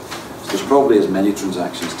taken now. So there's probably as many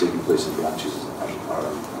transactions taking place in branches as are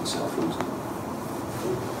on cell phones.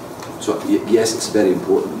 So yes, it's very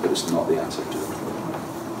important, but it's not the answer to it.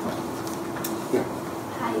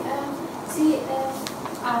 Hi. See,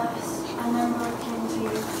 I member came to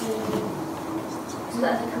you so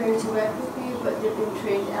that the career to work with you, but they've been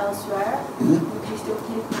trained elsewhere, would you still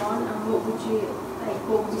take them on, and what would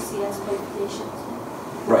you see as qualifications?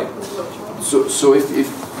 Right. So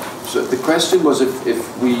the question was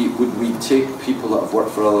if would we take people that have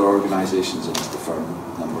worked for other organisations into the firm,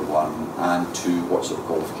 number one, and two, what sort of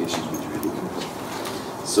qualifications would you be looking for?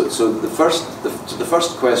 So the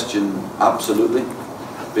first question, absolutely,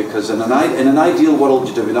 because in an ideal world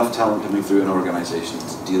you'd have enough talent coming through an organisation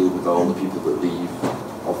to deal with all the people that leave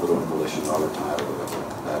of their own volition or retire or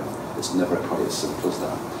whatever. It's never quite as simple as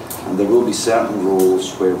that. And there will be certain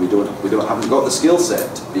roles where we haven't got the skill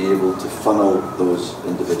set to be able to funnel those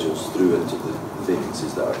individuals through into the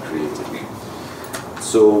vacancies that are created.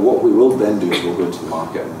 So what we will then do is we'll go into the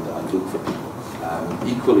market and look for people.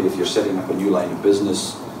 Equally, if you're setting up a new line of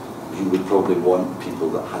business, you would probably want people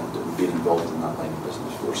that had been involved in that line of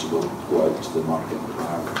business before, so we'll go out to the market and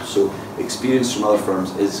require. So experience from other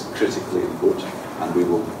firms is critically important, and we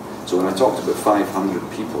will. So when I talked about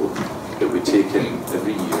 500 people that we take in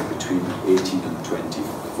every year between 18 and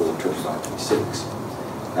 24, 25, 26,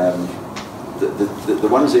 the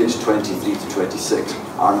ones aged 23 to 26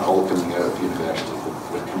 aren't all coming out of university.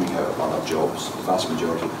 They're coming out of other jobs. The vast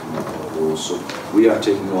majority are coming out of other roles. So we are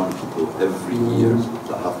taking on people every year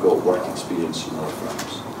that have got work experience from other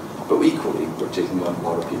firms. But equally, we're taking on a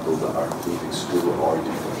lot of people that are leaving school or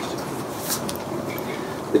university.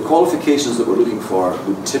 The qualifications that we're looking for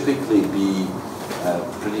would typically be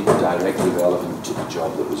pretty directly relevant to the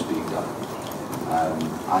job that was being done.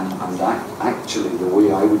 And that, actually, the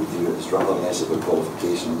way I would view it is rather less about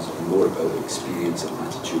qualifications and more about experience and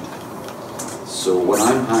attitude. So when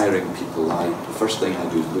I'm hiring people, the first thing I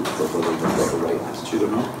do is look for whether they've got the right attitude or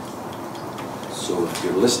not. So if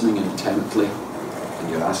you're listening intently and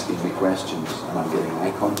you're asking me questions and I'm getting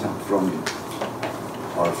eye contact from you,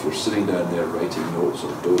 or if you're sitting down there writing notes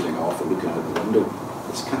or dozing off or looking out the window,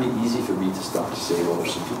 it's kind of easy for me to start to say, well,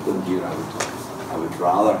 there's some people in here I would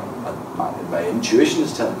rather, my intuition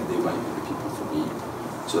is telling me they might be the people for me.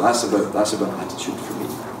 So that's about attitude for me,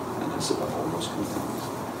 and it's about all those kind of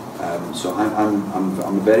things. So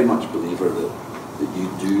I'm a very much believer that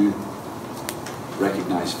you do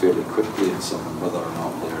recognise fairly quickly in someone whether or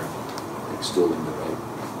not they're extolling the right,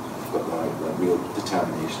 got the real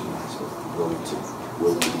determination and sort of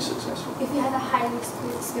will to be successful. If you had a highly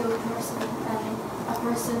skilled person, a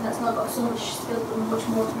person that's not got so much skill but much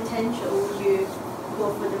more potential, would you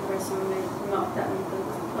go for the person with not that many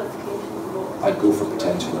qualifications? I'd go for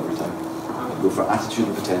potential every time. I'd go for attitude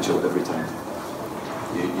and potential every time.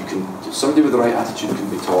 You can, somebody with the right attitude can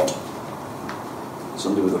be taught.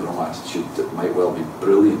 Somebody with the wrong attitude that might well be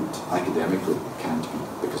brilliant academically can't be,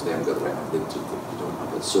 because they haven't got the right attitude that you don't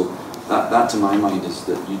have it. So that to my mind is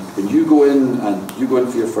that when you go in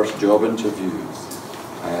for your first job interview,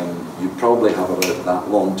 you probably have about that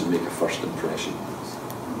long to make a first impression.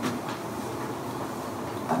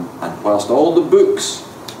 And whilst all the books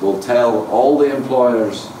will tell all the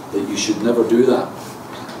employers that you should never do that,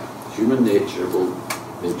 human nature will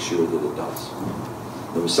make sure that it does.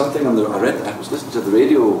 There was something I was listening to the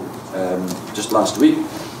radio just last week,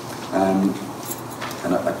 and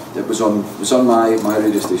it was on my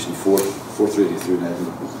radio station, Fourth Radio through in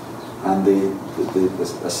Edinburgh, and the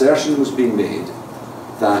assertion was being made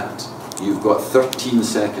that you've got 13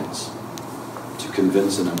 seconds to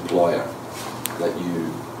convince an employer that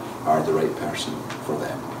you are the right person for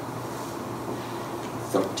them.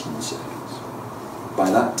 13 seconds.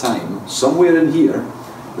 By that time, somewhere in here,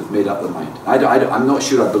 they've made up their mind. I'm not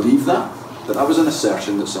sure I believe that, but that was an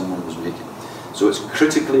assertion that someone was making. So it's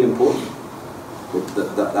critically important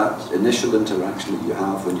that initial interaction that you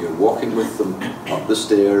have when you're walking with them up the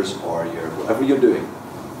stairs or whatever you're doing,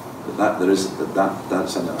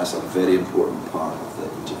 that's a very important part of the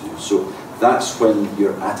interview. So that's when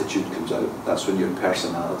your attitude comes out, that's when your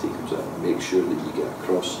personality comes out, and make sure that you get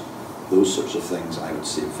across those sorts of things, I would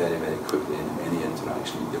say, very, very quickly in any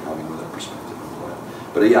interaction you're having with a prospective employer.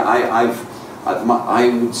 But yeah, I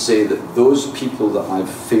would say that those people that I've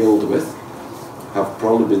failed with have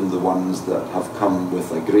probably been the ones that have come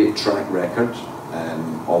with a great track record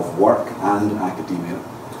of work and academia,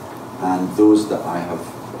 and those that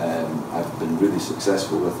I've been really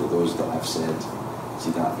successful with are those that I've said,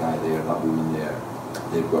 see that guy there, that woman there,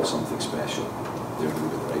 they've got something special, they're going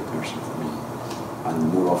to be the right person for me.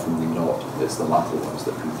 And more often than not, it's the latter ones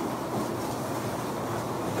that come through.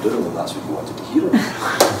 I don't know if that's what you wanted to hear or not.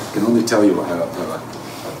 I can only tell you how I think.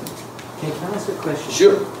 Okay, can I ask a question?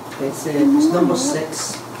 Sure. It's number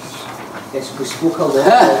 6. We spoke a lot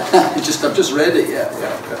about... I've just read it, yeah.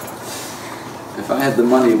 If I had the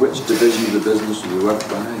money, which division of the business would we work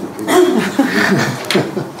by?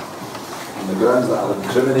 On the grounds that I'll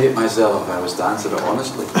incriminate myself if I was to answer it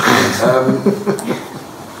honestly.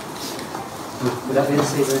 Would that be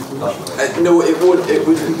inside information? No, it won't. It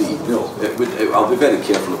wouldn't be. No, it would. I'll be very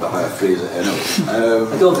careful about how I phrase it. I know.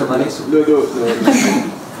 I don't have the money. So. No.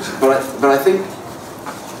 But I think.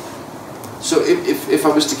 So if I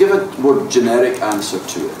was to give a more generic answer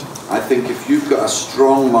to it, I think if you've got a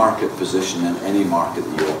strong market position in any market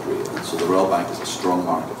that you operate in, so the Royal Bank has a strong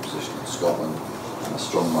market position in Scotland and a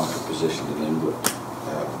strong market position in England,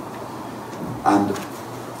 and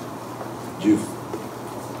you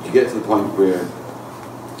get to the point where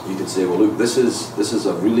you can say, well, look, this is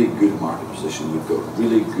a really good market position. We've got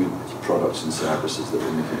really good products and services that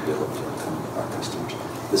we're making available to our customers.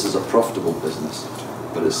 This is a profitable business,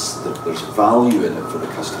 but there's value in it for the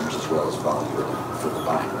customers as well as value in it for the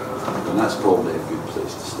bank. And that's probably a good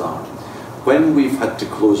place to start. When we've had to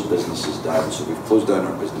close businesses down, so we've closed down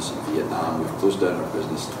our business in Vietnam, we've closed down our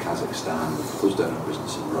business in Kazakhstan, we've closed down our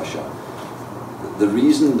business in Russia, the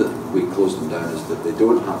reason that we close them down is that they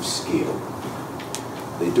don't have scale.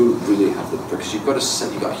 They don't really have the, because you've got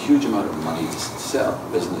a huge amount of money to set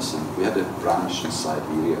up business, and we had a branch in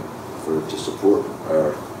Siberia to support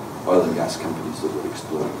our oil and gas companies that were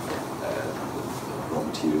exploring the raw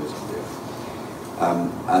materials in there.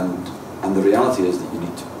 And the reality is that you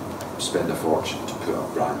need to spend a fortune to put a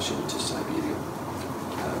branch into Siberia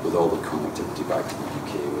with all the connectivity back to the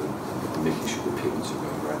UK and making sure the payments are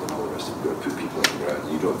going around and all the rest of it. You've got to put people on the ground,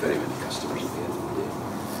 and you don't have very many customers at the end of the day.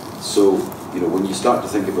 So, when you start to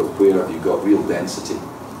think about where have you got real density,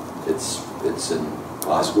 it's in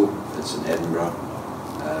Glasgow, it's in Edinburgh,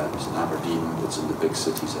 it's in Aberdeen, it's in the big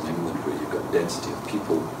cities in England where you've got density of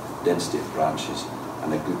people, density of branches,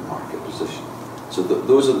 and a good market position. So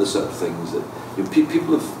those are the sort of things that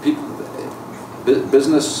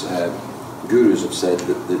business gurus have said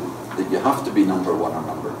that you have to be number one or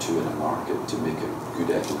number two in a market to make a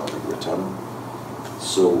good economic return.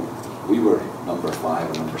 So we were number 5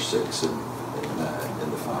 or number 6 in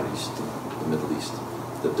the Far East, the Middle East.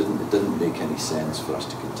 It didn't make any sense for us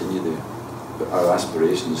to continue there. But our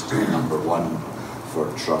aspiration is to be number 1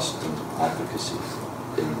 for trust and advocacy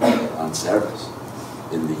and service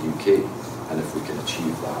in the UK. And if we can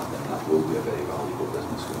achieve that, then that will be a very valuable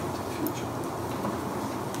business going into the future.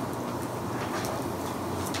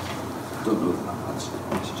 I don't know if that answers the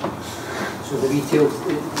question. So the retail,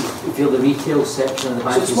 you feel the retail section of the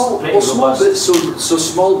bank is pretty robust? So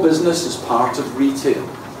small business is part of retail.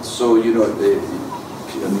 So many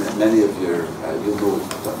of your, you'll know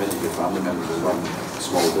that many of your family members will run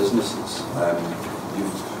small businesses.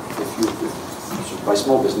 So by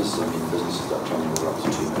small businesses, I mean businesses that are turning over up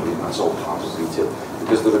to 2 million. That's all part of retail,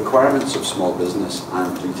 because the requirements of small business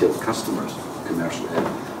and retail customers, commercial,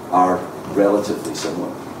 are relatively similar.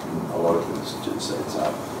 A lot of things, it's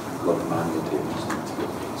a lot of manual payments need to get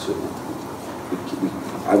paid. So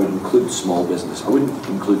I would include small business. I wouldn't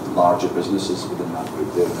include larger businesses within that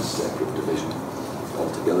group. They're in a separate division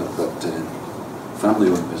altogether. But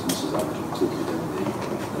family-owned businesses, I would include within the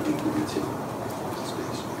retail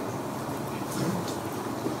space.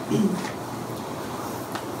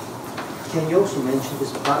 Can you also mention,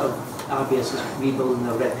 as part of RBS is rebuilding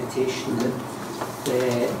their reputation, that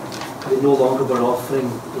they no longer were offering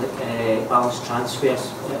balance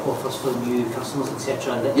transfers offers for new customers,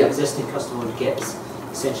 etc., and that the existing customer would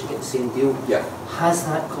essentially get the same deal? Yeah. Has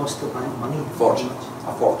that cost the bank money? A fortune.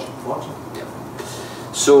 Fortune. Yeah.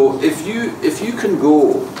 So if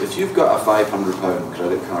you've got a £500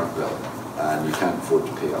 credit card bill and you can't afford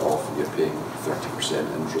to pay it off, and you're paying 30%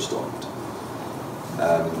 interest on it.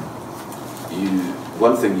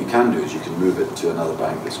 One thing you can do is you can move it to another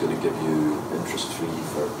bank that's going to give you interest free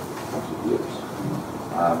for a couple of years.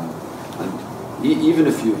 And even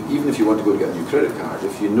if you want to go to get a new credit card,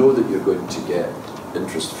 if you know that you're going to get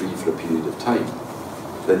interest free for a period of time,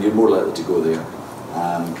 then you're more likely to go there,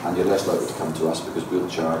 and you're less likely to come to us, because we'll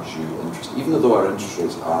charge you interest, even though our interest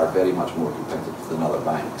rates are very much more competitive than other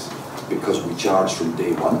banks, because we charge from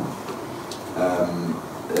day one.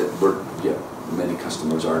 Many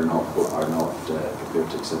customers are not prepared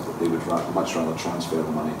to accept that. They would much rather transfer the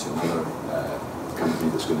money to another company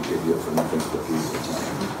that's going to give you it for nothing for a period of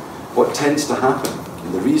time. What tends to happen,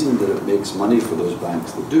 and the reason that it makes money for those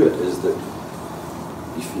banks that do it, is that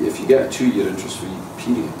if you get a 2-year interest-free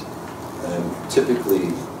period,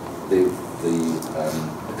 typically the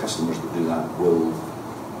customers that do that will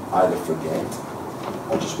either forget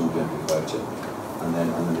or just won't do anything about it. And then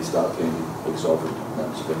they start paying exorbitant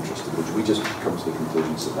amounts of interest, which we just come to the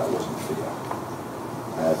conclusion that wasn't fair.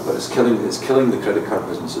 but it's killing the credit card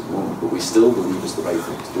business at the moment. But we still believe it's the right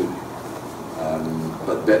thing to do.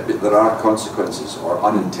 But there are consequences, or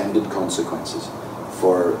unintended consequences,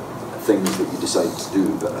 for things that you decide to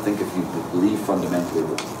do. But I think if you believe fundamentally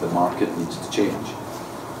that the market needs to change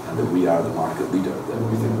and that we are the market leader, then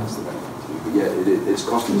we think that's the right thing to do. But yeah, it's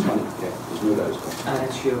costing us money. Yeah, there's no doubt it's costing us money. And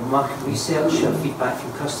it's your market research, your feedback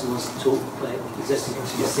from customers, existing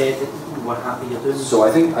customers said that we're happy you're doing. So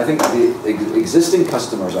I think the existing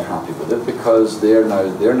customers are happy with it because they're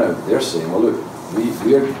saying, well, look,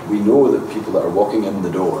 we know that people that are walking in the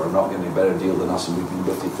door are not getting a better deal than us, and we've been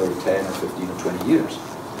with you for 10 or 15 or 20 years.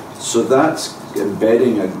 So that's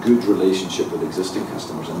embedding a good relationship with existing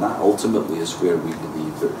customers, and that ultimately is where we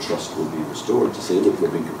believe that trust will be restored. To say, look,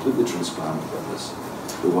 we're being completely transparent about this.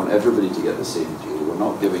 We want everybody to get the same deal. We're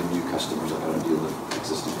not giving new customers a better deal than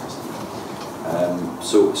existing customers.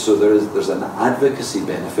 So there's an advocacy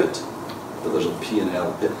benefit, but there's a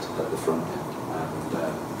P&L hit at the front end. And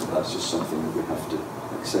that's just something that we have to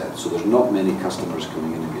accept. So there's not many customers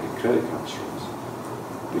coming in and getting credit cards from us.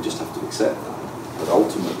 We just have to accept that. But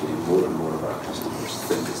ultimately, more and more of our customers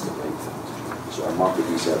think it's the right thing to do. So our market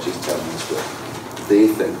research is telling us that they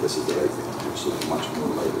think this is the right thing to do, so they're much more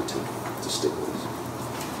likely to stick with us.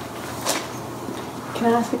 Can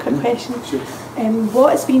I ask a quick question? Sure.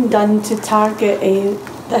 What has been done to target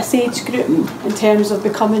this age group in terms of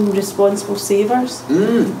becoming responsible savers?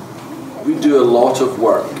 We do a lot of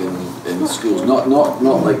work in schools, not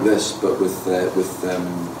like this, but with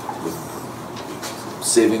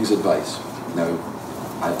savings advice. Now,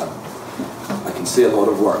 I can say a lot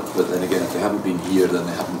of work, but then again, if they haven't been here, then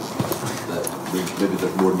they haven't. Maybe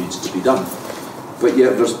there's more needs to be done. But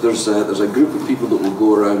yeah, there's a group of people that will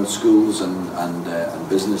go around schools and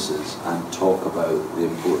businesses and talk about the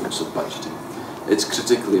importance of budgeting. It's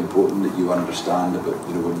critically important that you understand about,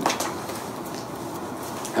 when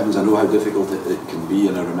heavens, I know how difficult it can be,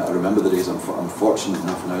 and I remember the days. I'm fortunate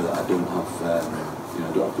enough now that I don't have I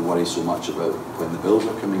don't have to worry so much about when the bills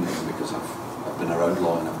are coming in, because I've been around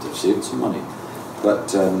long enough to have saved some money.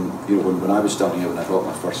 But when I was starting out and I got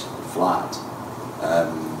my first flat,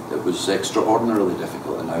 it was extraordinarily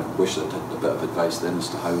difficult, and I wish I'd had a bit of advice then as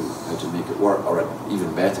to how to make it work, or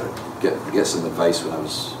even better, get some advice when I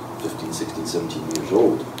was 15, 16, 17 years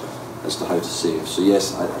old as to how to save. So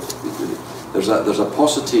yes, there's a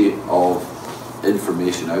paucity of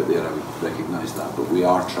information out there, I would recognise that, but we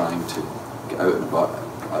are trying to get out and about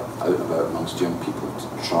amongst young people to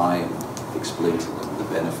try and explain to them the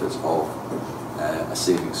benefits of a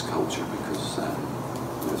savings culture, because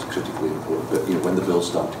it's critically important. But when the bills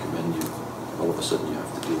start to come in, all of a sudden you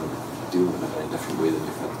have to deal with it in a very different way than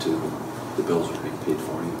you've had to when the bills are being paid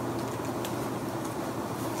for you.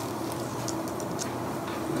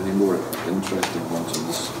 Any more interesting ones on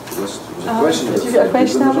this list? There was a question about. Did you get a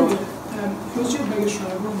question, Alan? Who's your biggest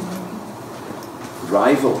rival?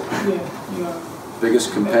 Rival? Yeah, you are.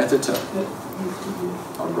 Biggest competitor?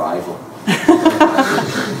 Yeah. Or rival?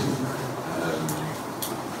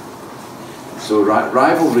 So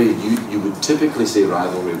rivalry, you would typically say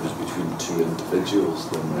rivalry was between two individuals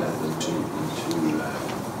than two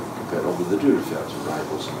compared. Although they do refer to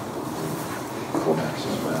rivals in commerce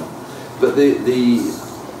as well. But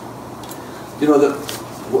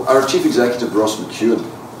our chief executive Ross McEwen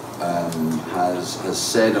has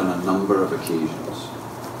said on a number of occasions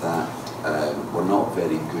that we're not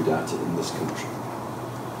very good at it in this country.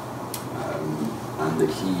 And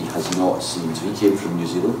that he has not seen. So he came from New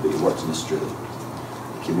Zealand, but he worked in Australia.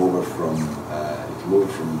 He came over from an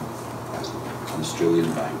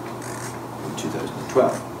Australian bank in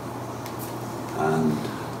 2012, and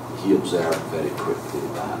he observed very quickly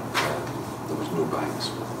that there was no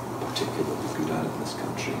banks particularly good at it in this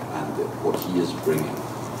country, and that what he is bringing,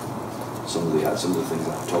 some of the things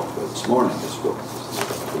that I've talked about this morning, is what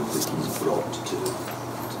I think that he's brought to the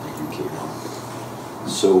UK market.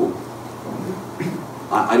 So.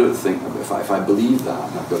 I don't think, if I believe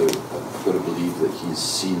that, and I've got to believe that he's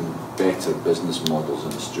seen better business models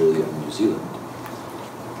in Australia and New Zealand,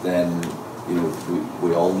 then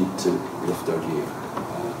we all need to lift our game.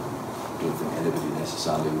 I don't think anybody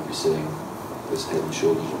necessarily would be saying this head and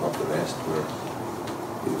shoulders above the rest, where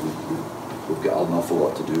we've got an awful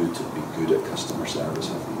lot to do to be good at customer service,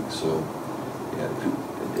 I think. So, yeah,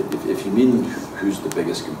 if you mean who's the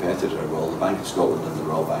biggest competitor, well, the Bank of Scotland and the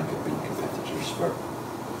Royal Bank have been competitors for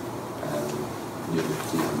nearly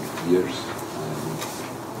 300 years,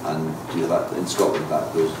 and that in Scotland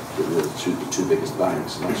that those the two biggest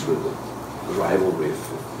banks, and that's where the rivalry,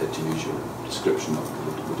 to use your description of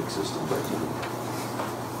it, would exist in Britain.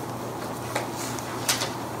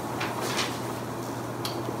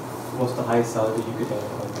 what's the highest salary you could ever have?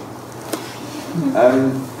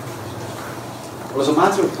 Well, as a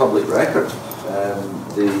matter of public record,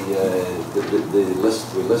 the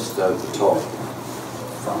list, we list out the top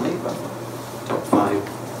five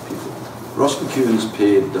people. Ross McEwen's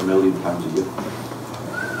paid £1 million a year.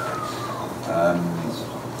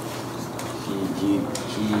 He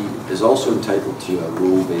is also entitled to a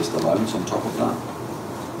role-based allowance on top of that,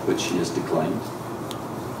 which he has declined.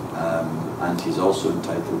 And he's also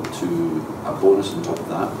entitled to a bonus on top of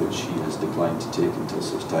that, which he has declined to take until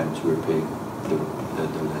such time as we're paying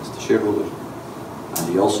dividends to shareholders. And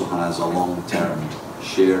he also has a long-term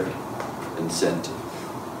share incentive.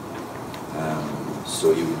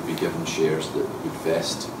 So he would be given shares that would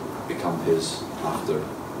vest, become his after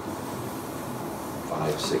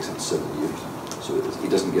 5, 6 and 7 years. So he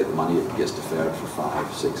doesn't get the money, it gets deferred for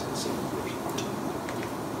 5, 6 and 7 years.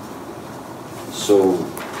 So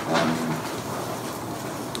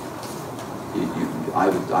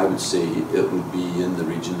I would say it would be in the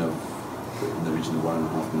region of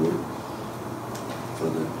 1.5 million for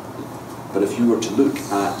the. But if you were to look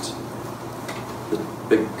at the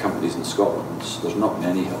big companies in Scotland, there's not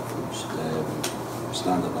many of them.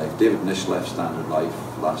 Standard Life. David Nish left Standard Life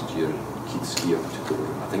last year. Keith Skier took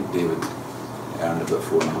over. I think David earned about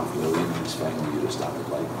 4.5 million in his final year at Standard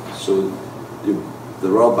Life. So the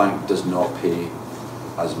Royal Bank does not pay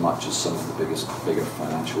as much as some of the bigger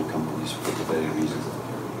financial companies for the very reasons that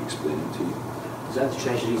I'm explaining to you. Is that the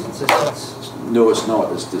Treasury's insistence? No, it's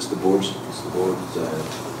not. It's the board's. It's the board. The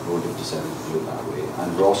board have decided to do it that way.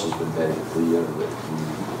 And Ross has been very clear that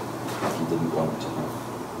he didn't want to have,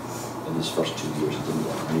 in his first 2 years, he didn't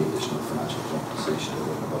want any additional financial compensation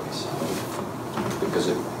over and above his salary,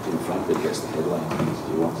 because it, frankly, it gets the headline.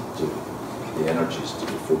 He wanted the energies to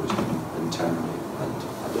be focused internally and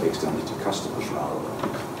externally to customers rather than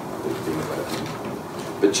being about him.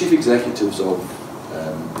 But chief executives of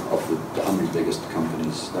the 100 biggest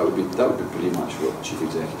companies, that would be pretty much what chief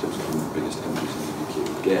executives of the 100 biggest companies in the UK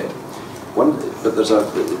would get. But there's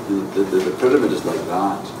the pyramid is like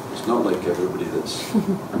that. It's not like everybody that's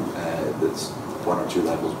 1 or 2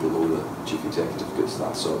 levels below the chief executive gets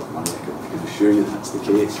that sort of money. I can assure you that's the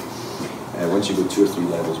case. Once you go 2 or 3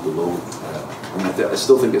 levels below, I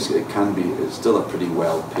still think it's still a pretty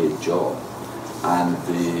well-paid job, and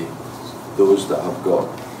those that have got a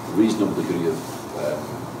reasonable degree of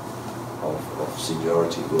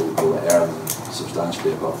seniority will earn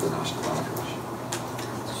substantially above the national average.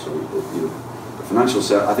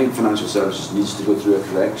 So I think financial services needs to go through a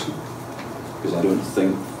correction, because I don't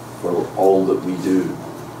think for all that we do,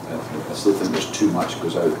 I still think there's too much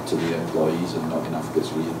goes out to the employees and not enough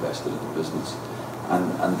gets reinvested in the business.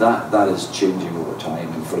 And that is changing over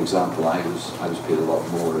time. And for example, I was paid a lot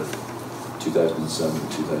more in 2007,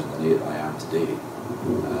 2008 than I am today.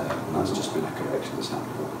 And that's just been a correction that's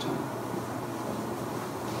happened over time.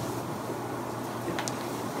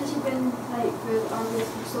 As you've been on this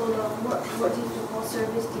for so long, what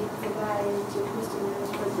service do you provide to customers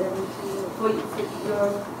for them for your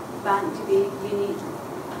bank to be unique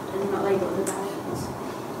and not like other banks?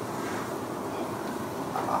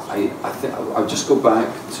 I think I'll just go back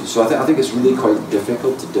to. So I think it's really quite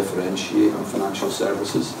difficult to differentiate on financial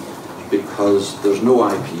services, because there's no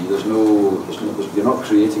IP. You're not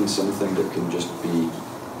creating something that can just be.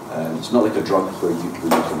 It's not like a drug where you can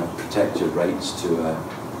protect your rights to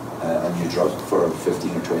a new drug for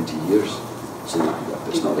 15 or 20 years. So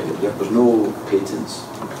it's not like there's no patents.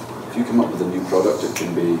 If you come up with a new product, it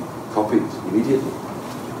can be copied immediately.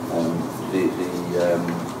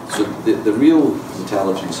 So the real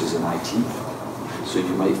intelligence is in IT. So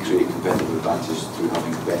you might create competitive advantage through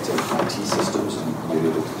having better IT systems, and you're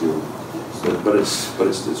able to deal. But it's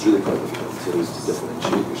really quite difficult to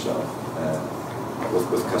differentiate yourself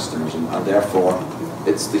with customers, and therefore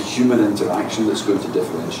it's the human interaction that's going to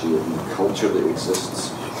differentiate, and the culture that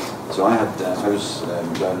exists. So I was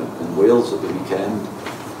down in Wales at the weekend,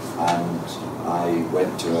 and I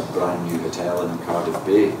went to a brand new hotel in Cardiff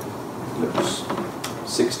Bay, and it was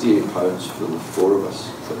 £68 for the 4 of us,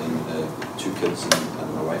 putting 2 kids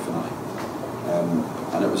and my wife and I.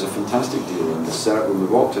 And it was a fantastic deal, and when we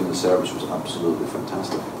walked in, the service was absolutely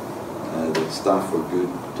fantastic. The staff were good,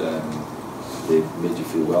 they made you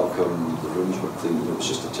feel welcome, the rooms were clean, it was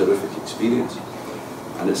just a terrific experience.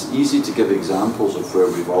 And it's easy to give examples of where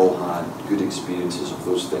we've all had good experiences of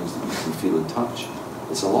those things that you can feel in touch.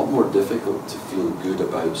 It's a lot more difficult to feel good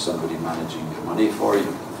about somebody managing your money for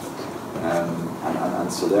you.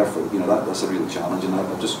 And so therefore, that's a real challenge. And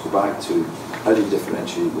I'll just go back to how do you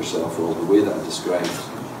differentiate yourself? Well, the way that I described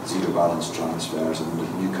zero balance transfers and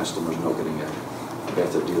new customers not getting a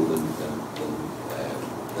better deal than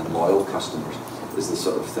loyal customers is the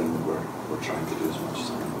sort of thing that we're trying to do as much as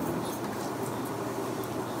anyone else.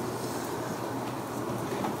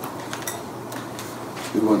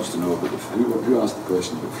 Who wants to know about who asked the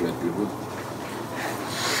question about Fred Goodwin?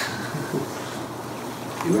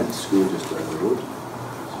 He went to school just down the road.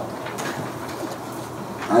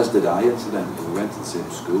 As did I, incidentally. We went to the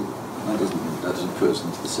same school. That doesn't put us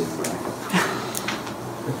into the same bracket.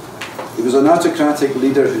 He was an autocratic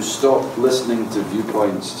leader who stopped listening to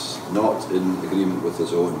viewpoints not in agreement with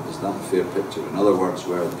his own. Is that a fair picture? In other words,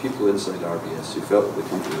 where the people inside RBS who felt that the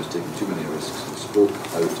country was taking too many risks and spoke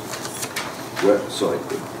out.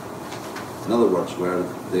 In other words, where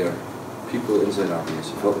there people inside RBS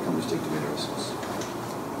who felt the company was taking too many risks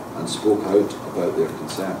and spoke out about their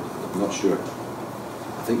concerns. I'm not sure.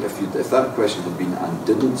 I think if that question had been and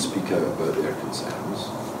didn't speak out about their concerns,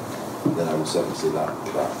 then I would certainly say that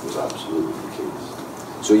was absolutely the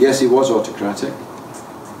case. So yes, he was autocratic.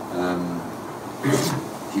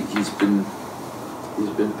 He's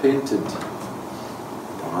been painted,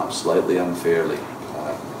 perhaps slightly unfairly,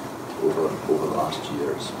 over the last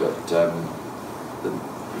years. But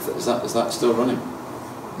is that still running?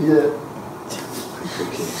 Yeah.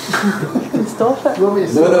 Okay. Stop it. No.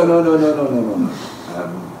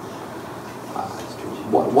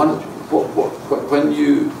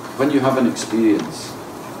 When you have an experience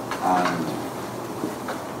and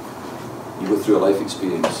you go through a life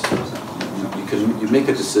experience, you make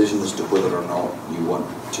a decision as to whether or not you want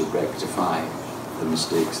to rectify the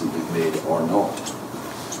mistakes that you've made or not.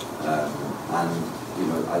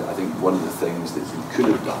 I think one of the things that he could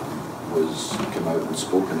have done was come out and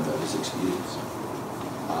spoken about his experience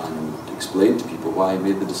and explain to people why he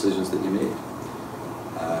made the decisions that he made.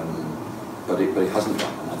 But he hasn't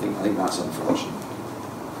done, and I think that's unfortunate.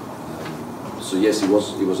 So yes, he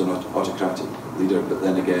was an autocratic leader, but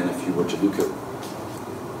then again, if you were to look at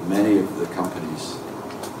many of the companies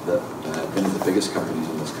that many of the biggest companies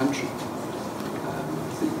in this country,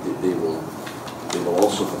 they will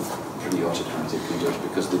also have pretty autocratic leaders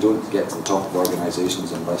because they don't get to the top of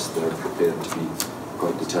organisations unless they're prepared to be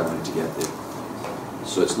quite determined to get there.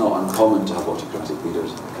 So it's not uncommon to have autocratic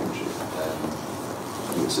leaders in the country.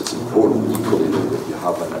 It's important equally that you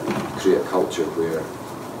have create a culture where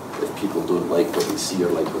if people don't like what they see or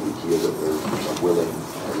like what they hear, that they're a willing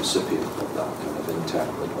recipient of that kind of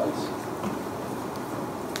internal advice.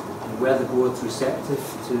 And were the board receptive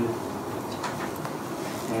to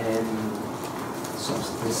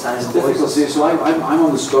it's difficult to say. So I'm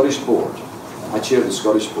on the Scottish board. I chair the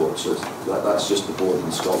Scottish board, so that's just the board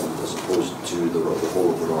in Scotland as opposed to the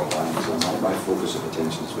whole of the Royal Bank. So my focus of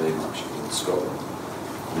attention is very much in Scotland.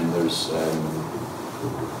 I mean, there's,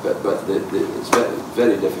 it's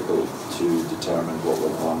very difficult to determine what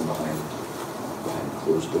went on behind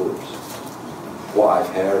closed doors. What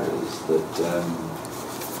I've heard is that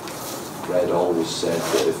Fred always said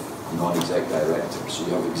that if non-exec directors, so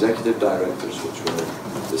you have executive directors,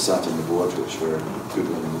 they sat on the board, which were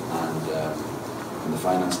Goodwin and the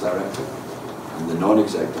finance director, and the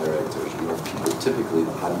non-exec directors were people typically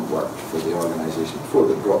that hadn't worked for the organisation before,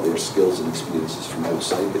 that brought their skills and experiences from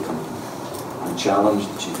outside the company and challenged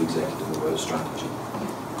the chief executive about strategy.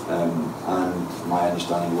 And my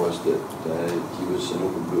understanding was that he was an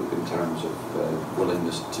open book in terms of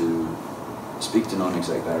willingness to speak to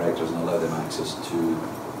non-exec directors and allow them access to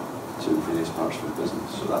various parts of the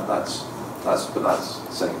business. So that's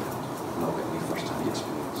second-hand, not any first-hand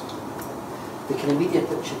experience. The kind of media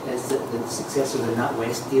picture is that the success of the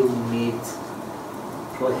NatWest deal made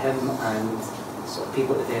probably him and sort of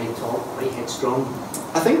people at the very top quite headstrong.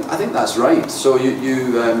 I think that's right. So you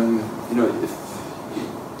know,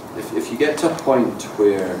 if you get to a point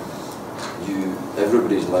where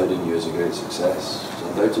everybody's lauding you as a great success, so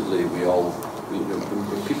undoubtedly we all,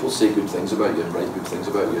 when people say good things about you and write good things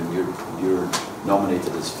about you, and you're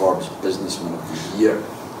nominated as Forbes Businessman of the Year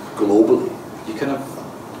globally, you kind of,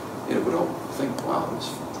 we all think, wow, that's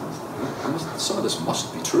fantastic. Some of this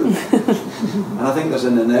must be true. And I think there's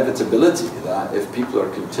an inevitability that if people are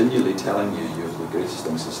continually telling you you're the greatest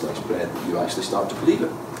thing since sliced bread, that you actually start to believe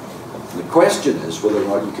it. And the question is whether or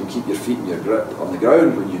not you can keep your feet on the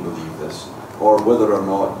ground when you believe this, or whether or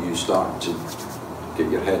not you start to get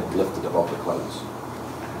your head lifted above the clouds.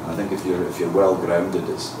 And I think if you're well grounded,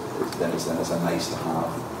 then it's a nice to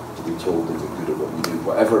have to be told that you're good at what you do,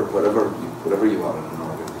 whatever you are in an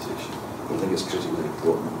organisation. But I think it's critically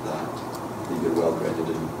important that you're well grounded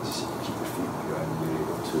and keep your feet on the ground and you're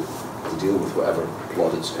able to deal with whatever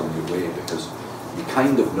plaudits come your way, because you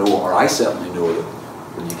kind of know, or I certainly know, that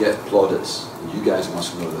when you get plaudits, and you guys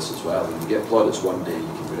must know this as well, when you get plaudits one day, you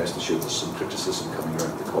can be rest assured there's some criticism coming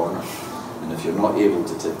around the corner. And And if you're not able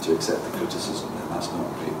to accept the criticism, then that's not a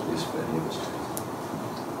great place for any of us to be.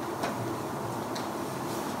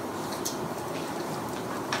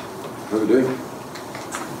 How are we doing?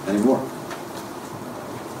 Any more?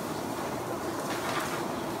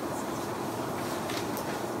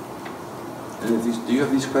 Any of these, do you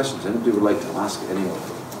have these questions? Anybody would like to ask any of them?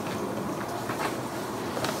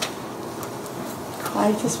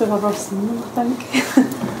 Quietest we've ever seen them, I think.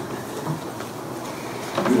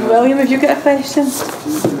 William, have you got a question?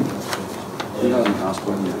 You haven't asked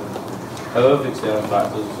one yet. How have external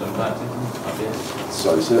factors impacted them?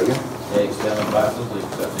 Sorry, say that again? External factors like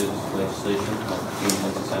such as legislation or change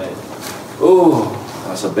in society. Oh,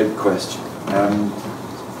 that's a big question.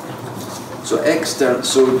 So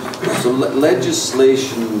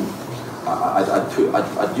legislation.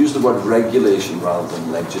 I'd use the word regulation rather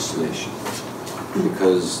than legislation,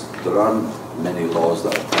 because there aren't many laws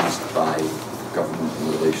that are passed by government in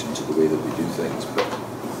relation to the way that we do things, but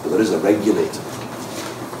there is a regulator,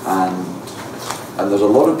 and there's a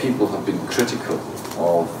lot of people have been critical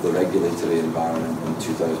of the regulatory environment in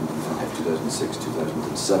 2005, 2006,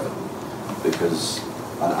 2007, because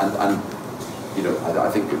and you know, I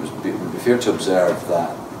think it would be fair to observe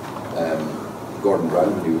that Gordon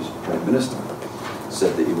Brown, when he was Prime Minister,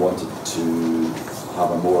 said that he wanted to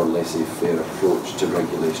have a more laissez-faire approach to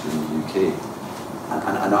regulation in the UK.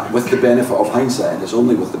 And with the benefit of hindsight, and it's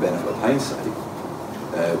only with the benefit of hindsight,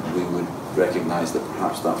 we would recognise that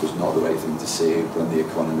perhaps that was not the right thing to say when the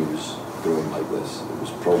economy was growing like this. It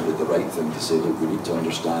was probably the right thing to say, look, we need to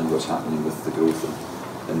understand what's happening with the growth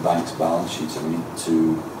in banks' balance sheets, and we need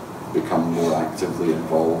to become more actively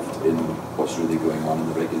involved in what's really going on, and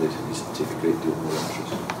the regulator needs to take a great deal more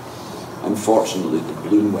interest. Unfortunately, the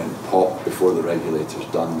balloon went pop before the regulator's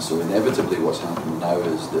done, so inevitably what's happened now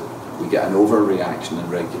is that we get an overreaction in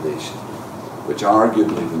regulation, which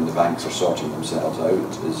arguably, when the banks are sorting themselves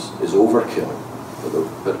out, is overkill,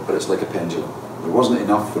 but it's like a pendulum. There wasn't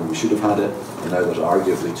enough when we should have had it, and now there's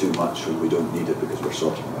arguably too much when we don't need it because we're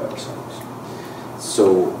sorting it out ourselves.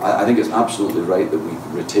 So I think it's absolutely right that we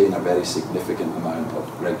retain a very significant amount of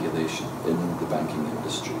regulation in the banking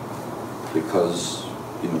industry, because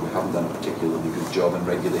we haven't done a particularly good job in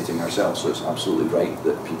regulating ourselves. So it's absolutely right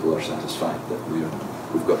that people are satisfied that we've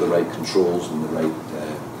got the right controls and the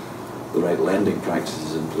right lending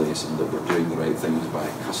practices in place, and that we're doing the right things by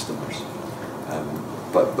customers.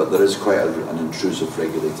 But there is quite an intrusive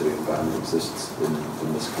regulatory environment that exists in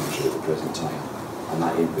this country at the present time, and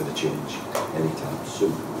that ain't going to change anytime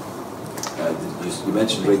soon. You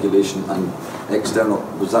mentioned regulation and external.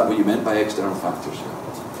 Was that what you meant by external factors?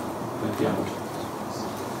 Yeah.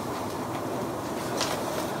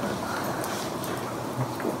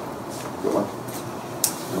 Got one?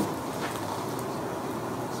 No?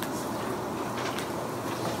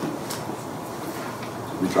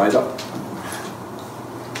 We tried up.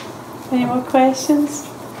 Any more questions?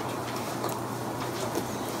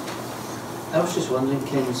 I was just wondering,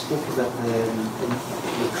 Ken, you spoke about the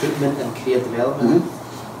recruitment and career development.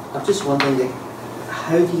 I'm just wondering,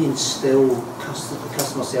 how do you instill the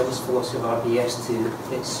customer service philosophy of RBS to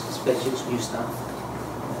especially its new staff?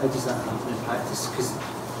 How does that happen in practice? Because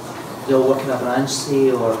they're all working a branch,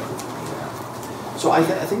 say, or... So I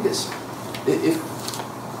think it's...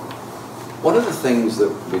 one of the things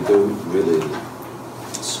that we don't really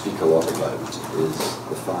speak a lot about is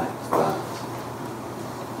the fact that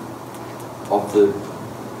of the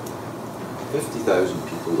 50,000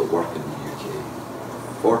 people that work in the UK,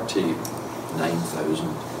 49,000,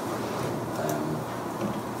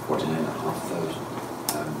 49,500,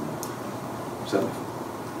 so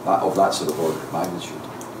of that sort of order of magnitude,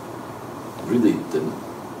 really didn't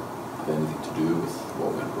have anything to do with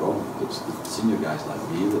what went wrong. It's the senior guys like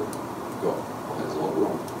me that got quite a lot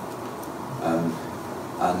wrong.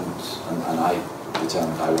 And I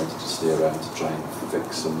determined I wanted to stay around to try and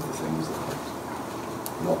fix some of the things that had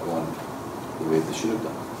not gone the way they should have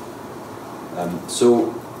done.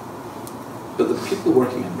 But the people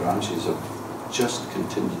working in branches have just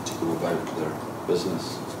continued to go about their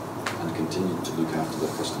business and continued to look after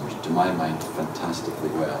their customers, to my mind, fantastically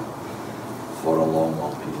well for a long,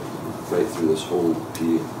 long period. Right through this whole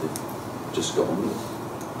period, they've just got on with it,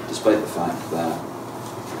 despite the fact that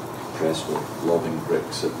press were lobbing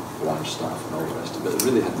bricks at branch staff and all the rest of it. It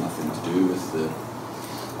really had nothing to do with the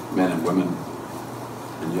men and women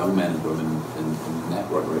and young men and women in the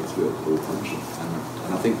network right throughout the whole country.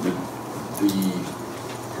 And I think we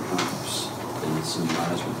perhaps in senior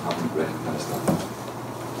management haven't recognised that.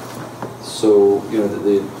 So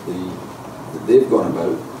they've gone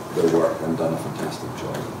about their work and done a fantastic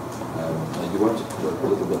job. You wanted to talk a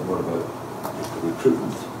little bit more about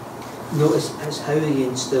recruitment. No, it's how you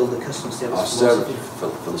instill the customer service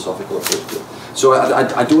philosophical approach to it. So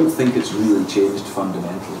I don't think it's really changed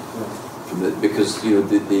fundamentally, because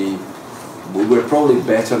we're probably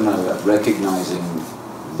better now at recognising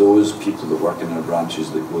those people that work in our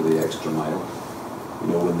branches that go the extra mile. You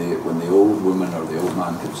know, when the old woman or the old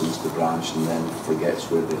man comes into the branch and then forgets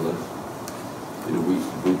where they live. You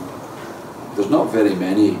know, there's not very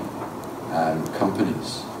many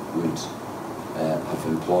companies would have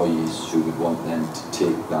employees who would want them to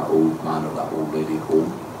take that old man or that old lady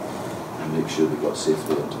home and make sure they got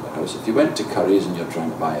safely into the house. If you went to Curry's and you're trying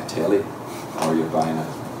to buy a telly, or you're buying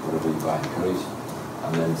whatever you buy in Curry's,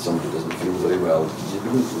 and then somebody doesn't feel very well,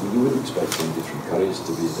 you wouldn't expect somebody from Curry's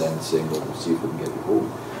to be then saying, well, we'll see if we can get you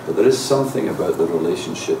home. But there is something about the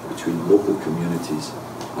relationship between local communities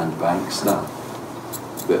and banks now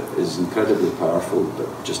that is incredibly powerful, but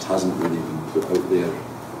just hasn't really been put out there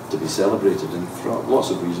to be celebrated, and for lots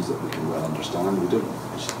of reasons that we can well understand. We don't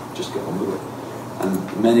just get on with it.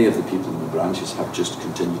 And many of the people in the branches have just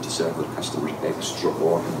continued to serve their customers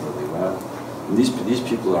extraordinarily well. And these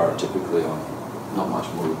people are typically on not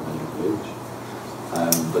much more than minimum wage,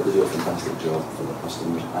 but they do a fantastic job for their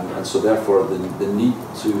customers. And so therefore the need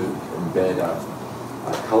to embed a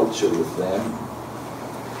culture with them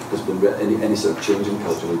has been, any sort of change in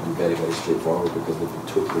culture has been very, very straightforward, because they've been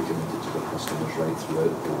totally committed to their customers right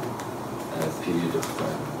throughout the period of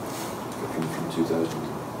from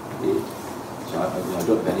 2008. So I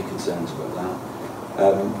don't have any concerns about that.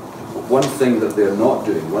 One thing that they're not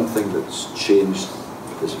doing, one thing that's changed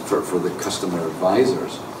is for the customer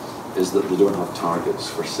advisors, is that they don't have targets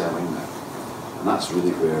for selling now. And that's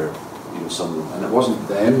really where, you know, some of them, and it wasn't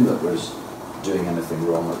them that was doing anything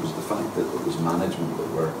wrong, it was the fact that it was management that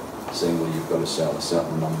were saying, well, you've got to sell a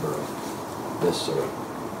certain number of this or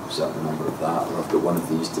a certain number of that, or I've got one of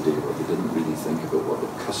these today, where they didn't really think about what the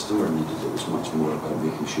customer needed. It was much more about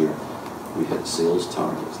making sure we hit sales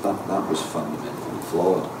targets. That was fundamentally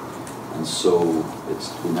flawed. And so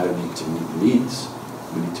we now need to meet needs.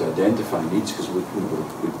 We need to identify needs, because we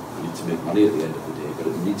need to make money at the end of the day, but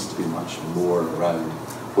it needs to be much more around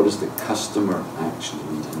what does the customer actually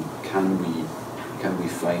need, and can we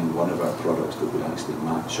find one of our products that would actually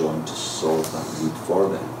match on to solve that need for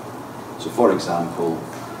them. So for example,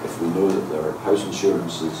 if we know that there are house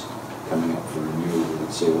insurances coming up for renewal, we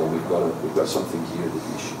would say, well, we've got something here that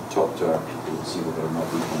we should talk to our people and see whether or not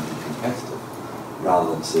we can be competitive,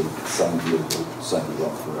 rather than saying, sign you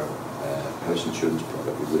up for our house insurance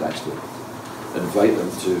product. We would actually invite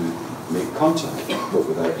them to make contact, but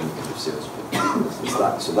without any kind of sales pitch.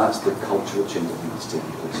 So that's the cultural change that needs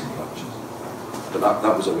taking place in branches. But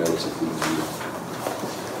that was a relatively easy one.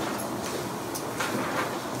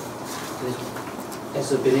 Has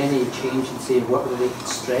there been any change in, say, work-related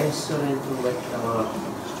stress or anything like that, or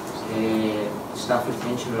staff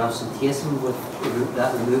retention or absenteeism with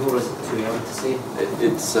that removal, or is it too early to say?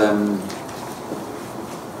 It's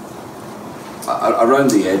around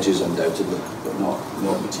the edges, undoubtedly, but not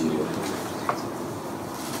material.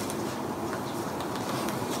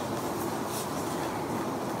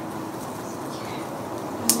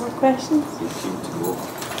 Any more questions? You're keen to go.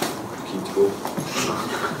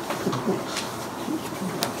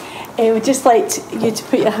 We'd just like you to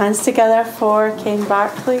put your hands together for Ken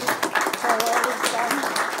Barclay.